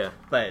 right? Yeah.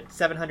 But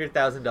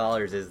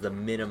 $700,000 is the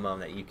minimum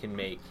that you can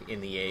make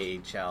in the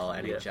AHL,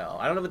 NHL.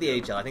 I don't know about the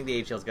AHL. I think the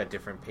AHL's got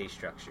different pay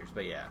structures,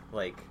 but yeah,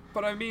 like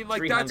But I mean,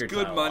 like, that's 300's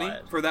good not a money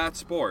lot. for that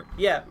sport.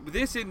 yeah,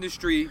 This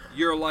industry,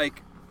 you're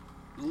like,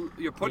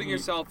 you're putting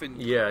yourself in.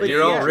 Yeah, But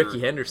you're all yeah. Ricky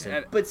Henderson.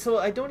 And- but so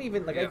I don't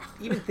even like Yeah.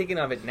 even thinking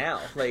of it now.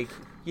 Like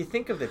you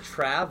think of the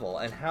travel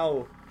and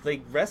how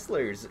like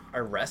wrestlers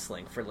are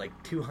wrestling for like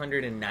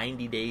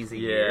 290 days a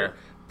Yeah. year.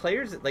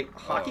 Players like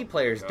hockey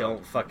players God.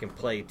 don't fucking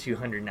play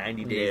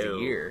 290 days No. a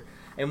year.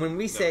 And when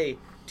we say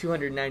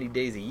 290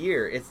 days a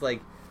year, it's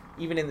like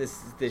even in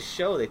this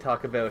show they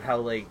talk about how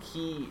like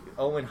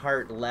Owen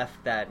Hart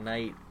left that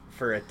night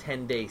for a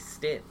 10-day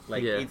stint.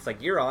 Like Yeah. it's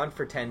like you're on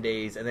for 10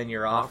 days and then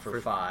you're off for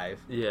 5.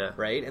 Yeah.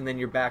 Right? And then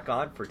you're back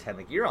on for 10.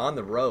 Like you're on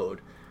the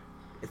road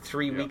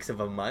 3 Yeah. weeks of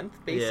a month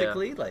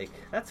basically. Like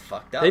that's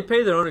fucked up. They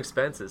pay their own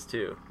expenses,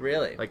 too.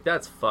 Really? Like,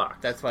 that's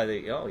fucked. That's why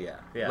they oh yeah.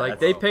 Yeah. like, that's-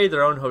 they pay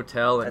their own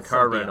hotel and That's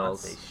car some Beyonce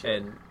rentals.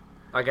 shit. And,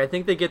 like, I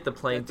think they get the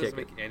plane that doesn't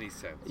ticket. make any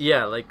sense.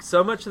 Yeah, like,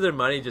 so much of their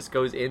money just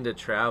goes into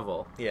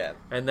travel. Yeah.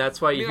 And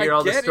that's why you I mean, hear I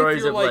all the get if stories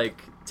you're, of, like,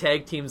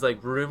 tag teams,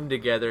 like, room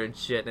together and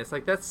shit. And it's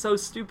like, that's so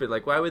stupid.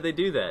 Like, why would they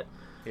do that?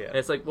 Yeah. And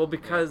it's like, well,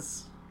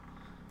 because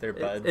They're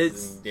buds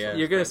it's and yeah.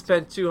 you're going to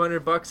spend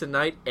 $200 a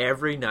night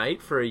every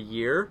night for a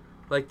year.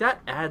 Like,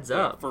 that adds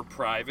Yeah, up. for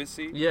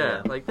privacy. Yeah,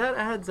 Yeah. like, that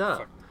adds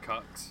up.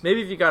 Fucking cucks.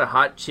 Maybe if you got a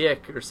hot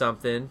chick or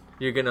something,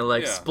 you're going to,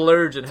 like, Yeah.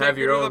 splurge and Take have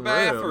her your to own the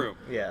bathroom. room.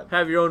 Yeah.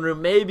 Have your own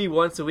room. Maybe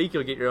once a week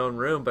you'll get your own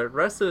room, but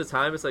rest of the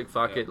time it's like,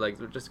 fuck Yeah. it. Like,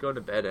 we're just going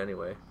to bed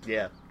anyway.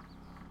 Yeah.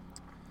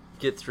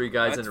 Get 3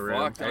 guys That's in a room.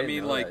 fucked. I didn't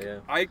mean, know like, that, yeah.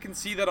 I can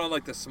see that on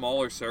like the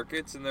smaller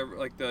circuits and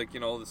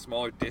the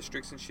smaller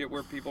districts and shit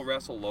where people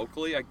wrestle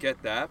locally. I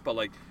get that, but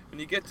like when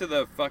you get to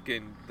the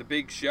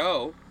big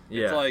show,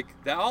 Yeah. it's like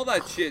all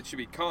that shit should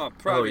be comp.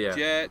 Private yeah.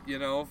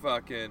 jet,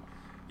 fucking.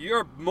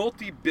 You're a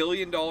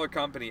multi-billion-dollar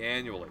company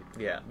annually.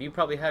 Yeah. You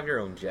probably have your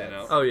own jets. You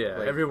know? Oh, yeah.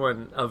 Like,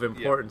 Everyone of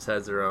importance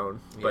has their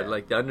own, but, Yeah.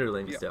 like, the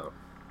underlings Yeah. don't.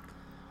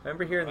 I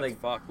remember hearing That's like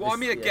fucked. Well, I this-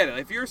 mean, I yeah. get it.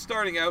 If you're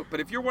starting out, but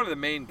if you're one of the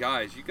main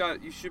guys,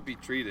 you should be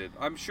treated.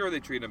 I'm sure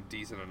they treat them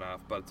decent enough,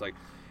 but it's like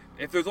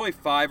if there's only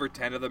 5 or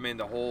 10 of them in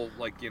the whole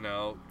Yeah.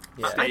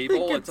 I stable,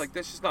 think it's like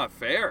that's just not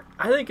fair.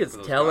 I think it's For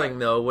those telling, guys.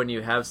 though, when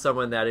you have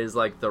someone that is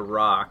like The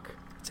Rock,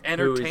 It's who is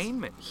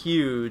entertainment.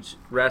 huge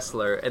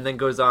wrestler, and then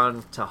goes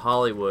on to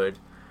Hollywood.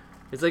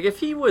 It's like, if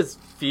he was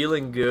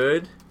feeling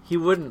good, he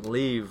wouldn't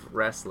leave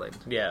wrestling.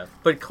 Yeah.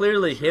 But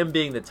clearly, him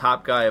being the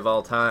top guy of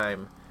all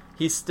time,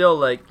 he's still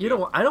like, I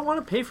don't want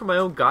to pay for my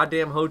own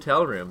goddamn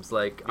hotel rooms.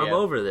 Like, I'm Yeah.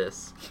 over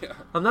this. Yeah.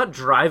 I'm not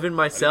driving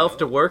myself know.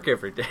 to work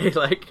every day.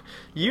 Like,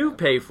 you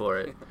pay for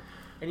it.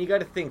 And you got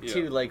to think Yeah.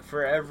 too, like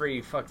for every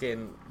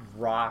fucking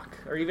Rock,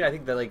 or even I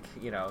think that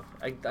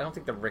I don't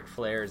think the Ric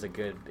Flair is a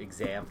good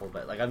example,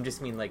 but like I'm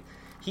just mean like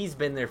he's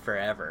been there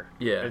forever,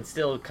 Yeah. and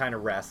still kind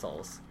of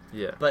wrestles.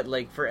 Yeah. But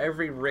like for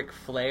every Ric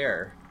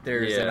Flair,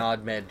 there's Yeah. an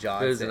Ahmed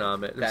Johnson. There's an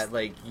Ahmed. that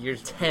like you're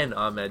 10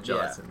 Ahmed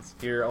Johnsons.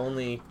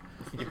 Yeah,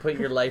 you put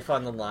your life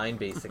on the line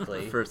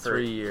basically For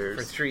 3 years.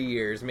 For 3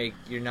 years, make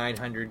your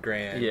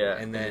 $900,000. Yeah.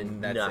 and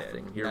then that's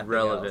nothing. it. You're Nothing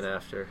relevant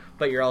else. after.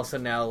 But you're also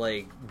now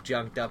like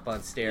junked up on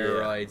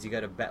steroids. You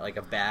got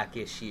a back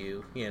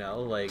issue.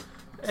 Like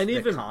And the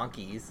even-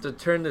 conkies. To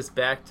turn this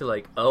back to,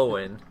 like,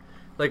 Owen,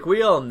 like,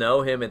 we all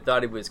know him and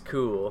thought he was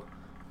cool.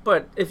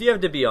 But if you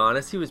have to be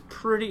honest, he was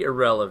pretty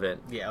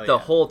irrelevant Yeah, oh, the yeah.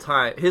 whole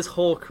time, his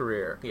whole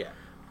career. Yeah,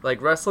 Like,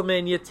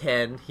 WrestleMania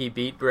 10, he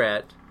beat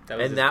Brett, That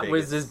was and his that was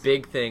biggest- his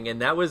big thing, and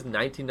that was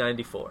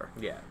 1994.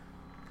 yeah,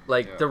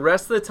 Like, Yeah. the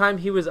rest of the time,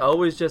 he was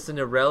always just an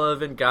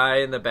irrelevant guy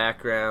in the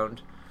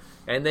background.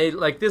 And they,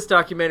 like, this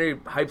documentary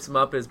hypes him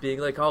up as being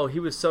like, oh, he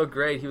was so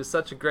great, he was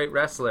such a great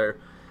wrestler.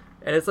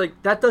 And it's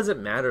like, that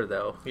doesn't matter,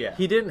 though. Yeah.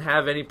 He didn't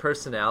have any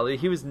personality.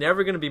 He was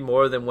never going to be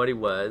more than what he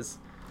was.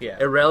 yeah.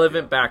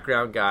 Irrelevant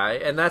background guy.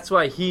 And that's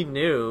why he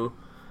knew,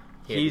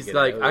 He had to he's get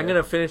like, out, I'm yeah.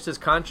 going to finish this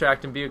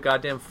contract and be a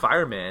goddamn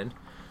fireman.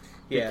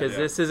 Yeah. Because Yeah.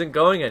 this isn't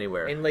going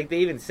anywhere. And like they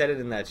even said it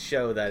in that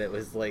show that it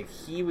was like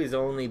he was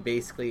only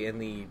basically in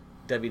the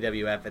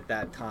WWF at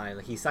that time.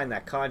 Like he signed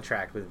that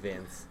contract with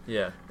Vince,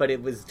 yeah. but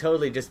it was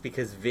totally just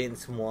because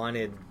Vince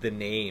wanted the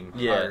name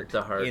Yeah, Hart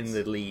the Harts. in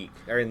the league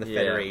or in the Yeah.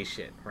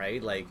 federation,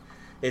 right? Like,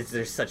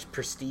 there's such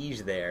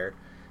prestige there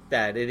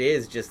that it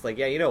is just like,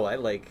 yeah, you know what?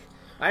 Like,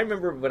 I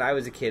remember when I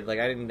was a kid, like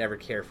I didn't ever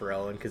care for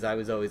Owen because I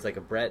was always like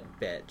a Brett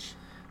bitch,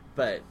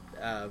 but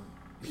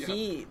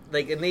he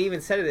like, and they even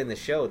said it in the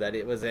show that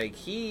it was like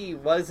he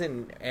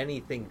wasn't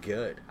anything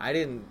good. I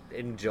didn't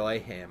enjoy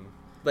him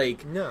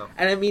Like, No.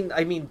 and I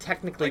mean,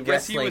 technically, I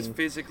guess wrestling. he was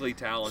physically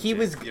talented. He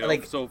was, you know,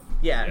 like- so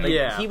Yeah, like,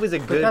 Yeah. he was a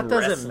But good that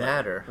doesn't wrestler,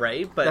 matter.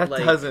 right? But That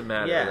like, doesn't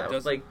matter, Yeah, though.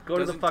 like go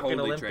to the Doesn't fucking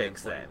totally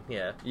Olympics translate.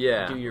 then.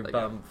 Yeah. do your Like,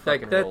 bum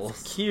Like, fucking that's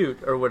roles. cute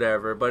or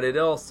whatever, but it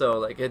also,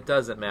 like, it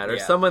doesn't matter.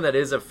 Yeah. Someone that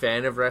is a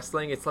fan of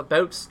wrestling, it's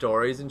about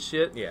stories and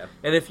shit. Yeah.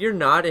 And if you're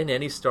not in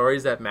any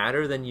stories that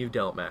matter, then you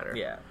don't matter.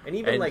 Yeah, and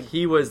even And like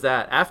he was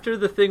that. After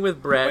the thing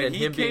with Brett But and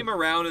he him came being...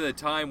 around at a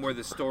time where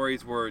the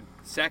stories were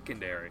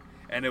secondary,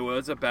 and it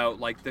was about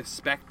like the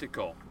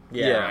spectacle.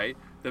 Yeah. Right.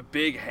 The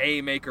big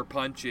haymaker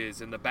punches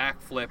and the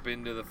backflip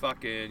into the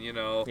fucking,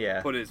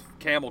 Yeah. put his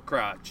camel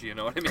crotch. You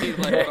know what I mean?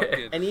 Like,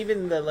 fucking, and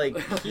even the like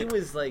he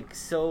was like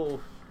so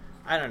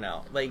I don't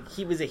know, like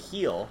he was a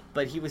heel,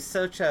 but he was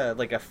such a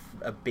like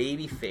a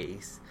baby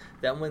face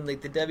that when like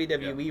the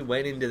WWE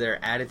went into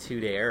their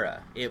Attitude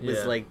Era, it was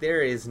Yeah. like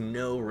there is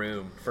no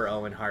room for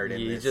Owen Hart in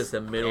He's this just a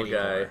middle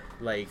anymore.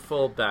 guy. Like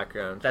Full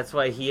background. that's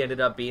why he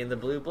ended up being the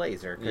Blue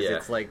Blazer, because Yeah.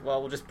 it's like,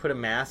 well, we'll just put a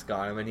mask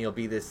on him and he'll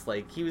be this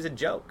like he was a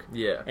joke.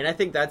 Yeah. And I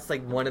think that's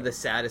like one of the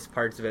saddest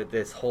parts about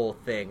this whole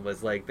thing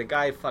was like the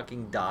guy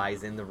fucking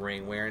dies in the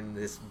ring wearing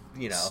this,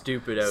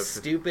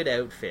 Stupid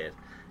outfit.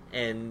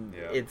 And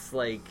Yeah. it's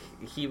like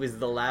he was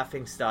the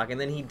laughing stock, and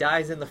then he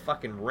dies in the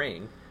fucking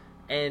ring,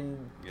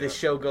 and Yeah. the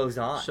show goes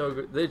on.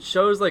 It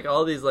shows, like,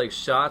 all these, like,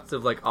 shots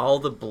of, like, all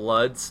the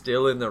blood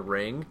still in the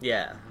ring.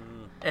 Yeah,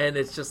 And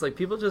it's just, like,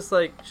 people just,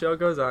 like, show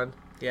goes on.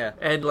 yeah,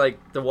 And, like,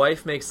 the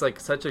wife makes, like,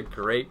 such a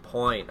great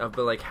point of,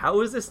 like,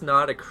 how is this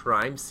not a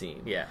crime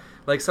scene? yeah.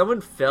 Like, someone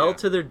fell Yeah.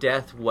 to their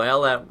death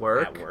while at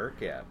work. At work,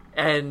 yeah.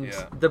 And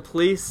Yeah. the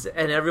police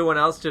and everyone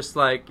else just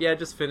like, yeah,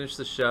 just finish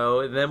the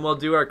show. And then we'll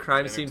do our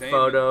crime scene Entertainment.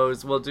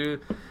 photos. We'll do...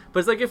 But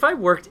it's like, if I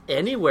worked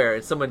anywhere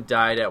and someone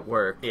died at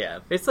work, Yeah.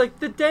 it's like,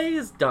 the day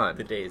is done.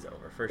 The day's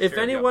over, for If sure.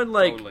 anyone,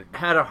 like, totally.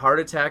 had a heart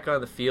attack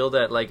on the field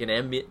at, like, an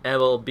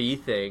MLB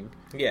thing,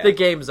 Yeah. the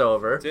game's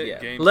over. That's it, Yeah.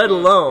 game's Let done.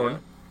 alone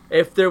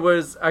if there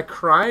was a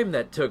crime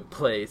that took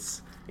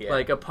place, Yeah.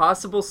 like a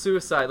possible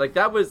suicide. Like,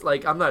 that was,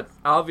 like, I'm not...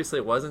 Obviously,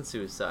 it wasn't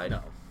suicide.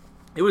 No.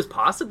 It was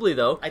possibly,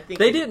 though. I think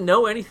they it- didn't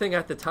know anything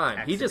at the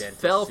time. He just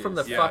Accidental fell from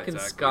the suicide. Yeah, fucking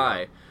exactly, sky.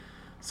 yeah.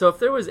 So if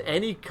there was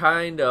any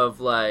kind of,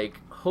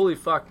 like, holy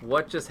fuck,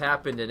 what just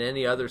happened in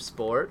any other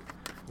sport?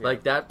 Yeah.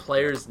 Like, that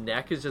player's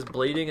neck is just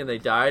bleeding and they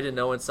died and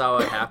no one saw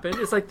what happened?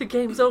 It's like, the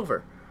game's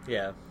over.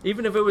 Yeah.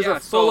 Even if it was Yeah, a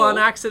full-on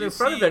so, accident in you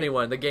front of see-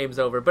 anyone, the game's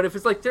over. But if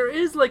it's like, there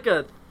is, like,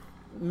 a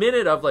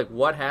minute of, like,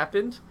 what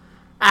happened?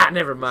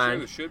 Never mind. Sure,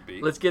 there should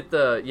be. Let's get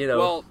the,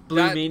 Well,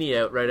 Blue that- Meanie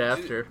out right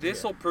after.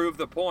 This will prove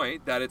the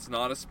point that it's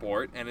not a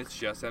sport and it's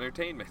just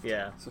entertainment.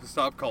 Yeah. So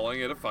stop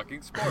calling it a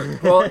fucking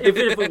sport. Well, if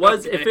it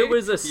was a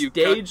You cut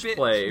stage bitch.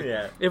 play,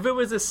 Yeah. if it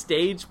was a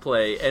stage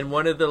play and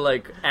one of the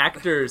like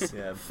actors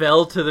Yeah.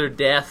 fell to their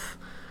death,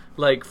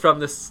 like from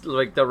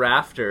the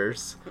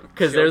rafters,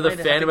 because Show they're the might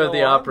have Phantom to of the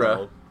go on, Opera,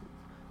 though.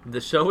 the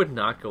show would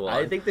not go on.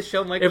 I think the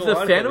show might if go the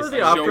on. Phantom for of this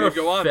the time. Show Opera would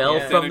go on, fell yeah.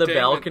 from the Entertainment.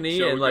 balcony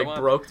Show and would like go on.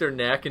 broke their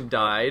neck and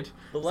died,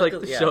 But it's like the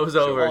luckily- yeah. show's Show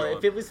over. Well, on.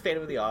 if it was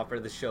Phantom of the Opera,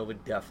 the show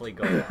would definitely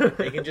go on.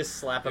 They can just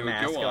slap a It would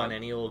mask go on on.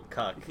 any old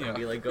cuck Yeah. and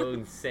be like, go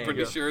and sing.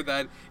 Pretty sure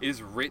that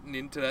is written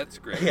into that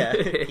script. Yeah,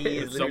 he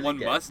is Someone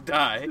literally must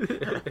die.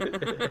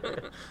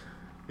 dead.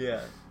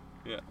 Yeah,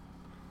 Yeah.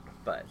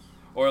 but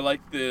Or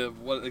like the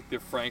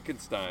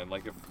Frankenstein,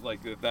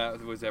 if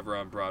that was ever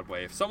on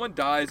Broadway. If someone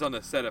dies on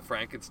the set of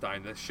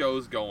Frankenstein, the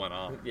show's going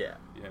on. yeah,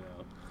 You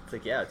know. it's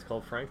like, yeah, it's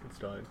called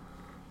Frankenstein.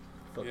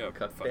 Fucking Yeah,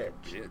 cuck fucking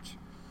bitch. bitch.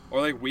 Or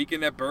like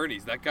Weekend at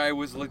Bernie's. That guy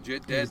was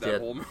legit dead. was That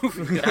dead. whole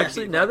movie.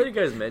 Actually, now that you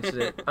guys mention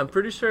it, I'm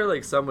pretty sure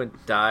like someone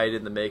died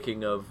in the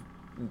making of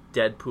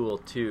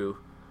Deadpool 2,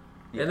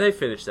 Yeah. and they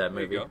finished that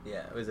There you movie. go.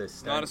 Yeah, it was a Not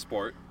stunt. a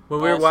sport. When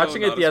we were Also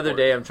watching not it a the other sport.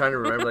 day, I'm trying to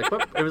remember like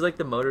what it was like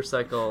the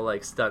motorcycle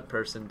like stunt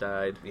person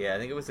died. Yeah, I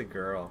think it was a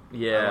girl.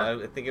 Yeah.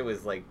 I think it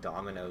was like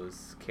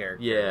Domino's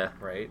character. Yeah.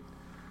 Right.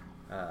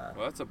 Well,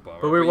 that's a bummer.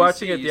 But we were you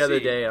watching see- it the you other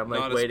see, day, and I'm like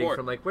not a waiting sport.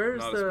 from like where's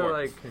Not a the sport.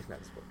 like It's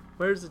not a sport.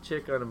 where's the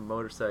chick on a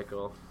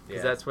motorcycle?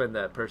 Because Yeah. that's when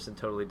that person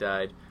totally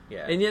died.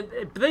 Yeah. And yet,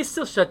 but they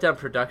still shut down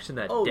production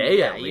that Oh day.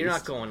 yeah, at least. you're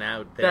not going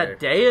out there. that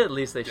day. At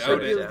least they Doubt shut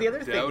But it it. down. the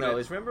other thing Doubt though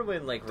it. is remember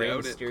when like Rey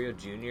Doubt it. Mysterio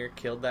Jr.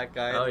 killed that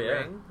guy Oh, in the yeah.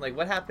 ring? Like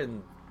what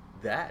happened?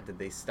 That did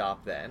they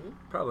stop then?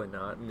 Probably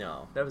not.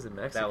 No, That was in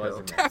Mexico. that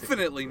wasn't Mexico.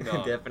 Definitely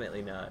not.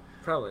 Definitely not.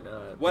 Probably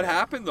not. What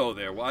happened though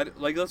there? Why?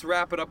 Like, let's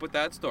wrap it up with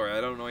that story. I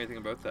don't know anything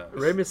about that.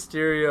 Rey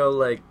Mysterio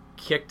like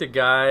kicked a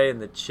guy in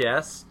the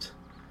chest,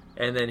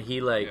 and then he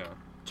like Yeah.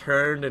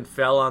 turned and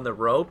fell on the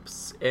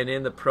ropes, and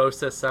in the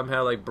process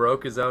somehow like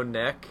broke his own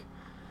neck,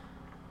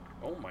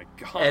 Oh my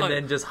god. and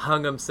then just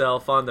hung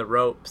himself on the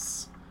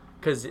ropes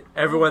because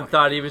everyone my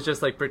thought he was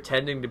just like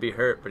pretending to be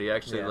hurt, but he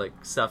actually Yeah. like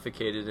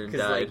suffocated and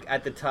Because died. like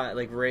at the time,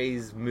 like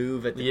Ray's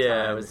move at the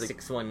Yeah, it time, was like-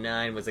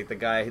 619 was like the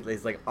guy who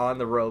is like on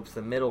the ropes,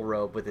 the middle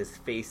rope, with his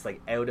face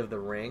like out of the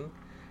ring,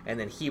 and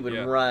then he would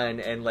Yeah. run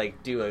and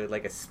like do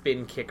a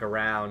spin kick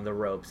around the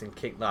ropes and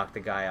knock the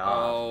guy off.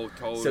 Oh,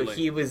 totally. So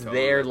he was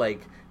there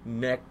like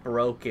neck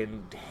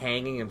broken,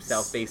 hanging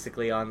himself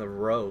basically on the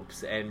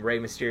ropes, and Rey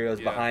Mysterio's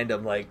Yeah. behind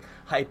him like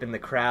hyping the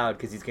crowd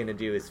because he's gonna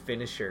do his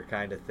finisher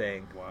kind of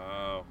thing.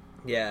 Wow.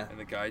 Yeah. And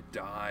the guy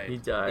died. He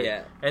died.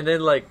 Yeah. And then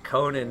like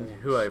Conan,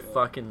 who I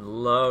fucking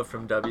love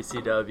from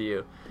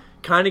WCW,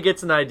 kind of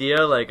gets an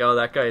idea like, oh,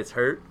 that guy is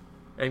hurt,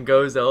 and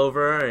goes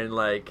over and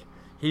like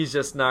he's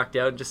just knocked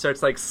out and just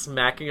starts like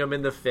smacking him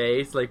in the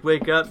face, like,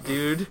 wake up,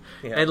 dude.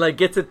 Yeah. And like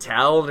gets a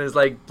towel and is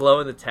like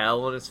blowing the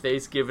towel on his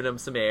face, giving him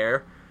some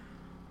air.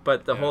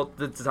 But the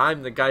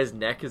time the guy's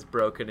neck is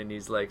broken and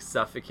he's like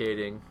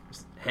suffocating,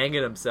 just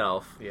hanging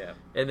himself. Yeah.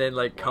 And then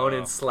like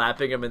Conan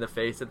slapping him in the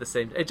face at the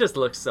same. It just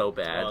looks so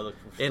bad Oh,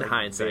 in like,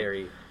 hindsight.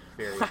 very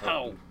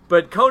Wow.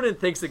 But Conan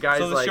thinks the guy's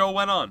So the like. show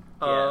went on.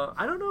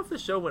 I don't know if the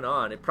show went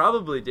on. It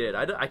probably did.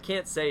 I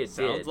can't say it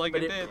Sounds did, like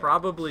but it it did.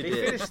 probably They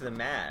did. finished the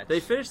match. They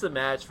finished the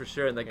match for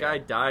sure, and the guy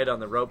Yeah. died on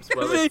the ropes.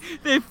 Well, they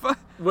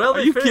well, are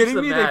they you finished kidding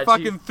the me? match. They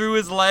fucking He- threw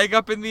his leg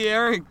up in the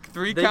air and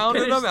three They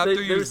counted finished- him after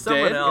they- he there was was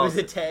someone dead. It else.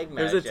 was a tag match.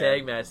 It was a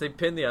tag match. They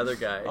pinned the other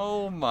guy.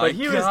 Oh my But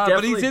he was god!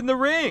 But he's definitely- in the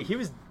ring. He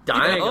was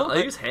dying. know?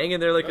 He was hanging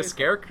there like a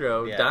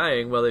scarecrow, Yeah.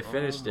 dying while they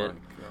finished Oh it. my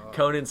God.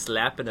 Conan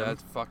slapping him.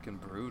 That's fucking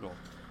brutal.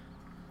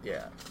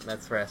 Yeah,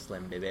 that's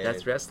wrestling, baby.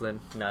 That's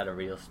wrestling. Not a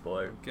real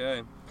sport.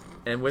 Okay.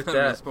 And with Not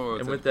real that,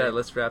 sports, and with okay. that,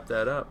 let's wrap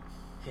that up.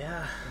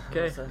 Yeah.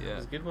 Okay. That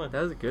was a good one.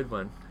 That was a good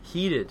one.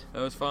 Heated.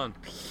 That was fun.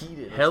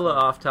 Heated. Hella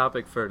off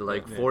topic for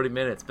like Yeah. 40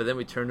 minutes, but then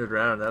we turned it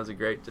around. That was a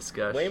great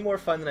discussion. Way more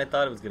fun than I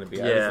thought it was going to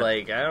be. I Yeah. was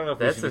like, I don't know if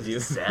That's we a should do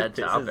sad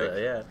this is topic.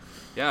 yeah.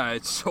 Yeah,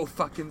 it's so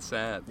fucking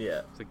sad.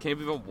 Yeah. I can't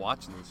believe I'm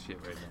watching this shit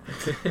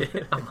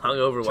right now. I'm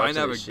hungover Trying watching to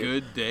have a this shit.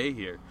 good day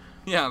here.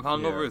 Yeah, I'm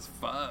hungover Yeah. as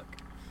fuck.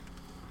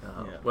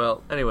 Oh, Yeah.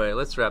 Well, anyway,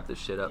 let's wrap this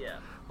shit up. Yeah.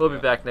 We'll be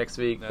Yeah. back next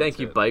week. That's Thank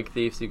you, it. Bike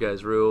Thieves. You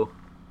guys rule.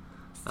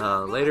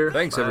 Later.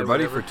 Thanks Bye,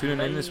 everybody whatever. for tuning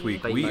in this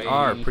week. Bye. We Bye.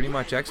 are Pretty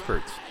Much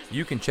Experts.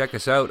 You can check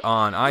us out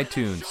on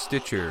iTunes,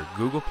 Stitcher,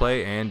 Google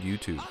Play, and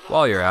YouTube.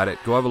 While you're at it,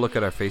 go have a look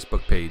at our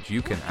Facebook page.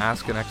 You can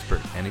ask an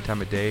expert any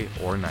time of day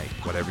or night,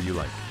 whatever you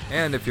like.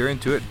 And if you're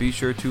into it, be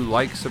sure to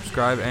like,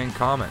 subscribe, and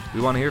comment.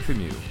 We want to hear from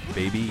you,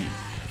 baby.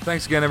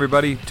 Thanks again,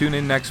 everybody. Tune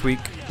in next week.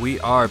 We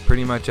are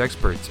Pretty Much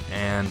Experts,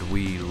 and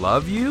we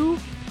love you,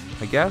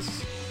 I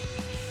guess.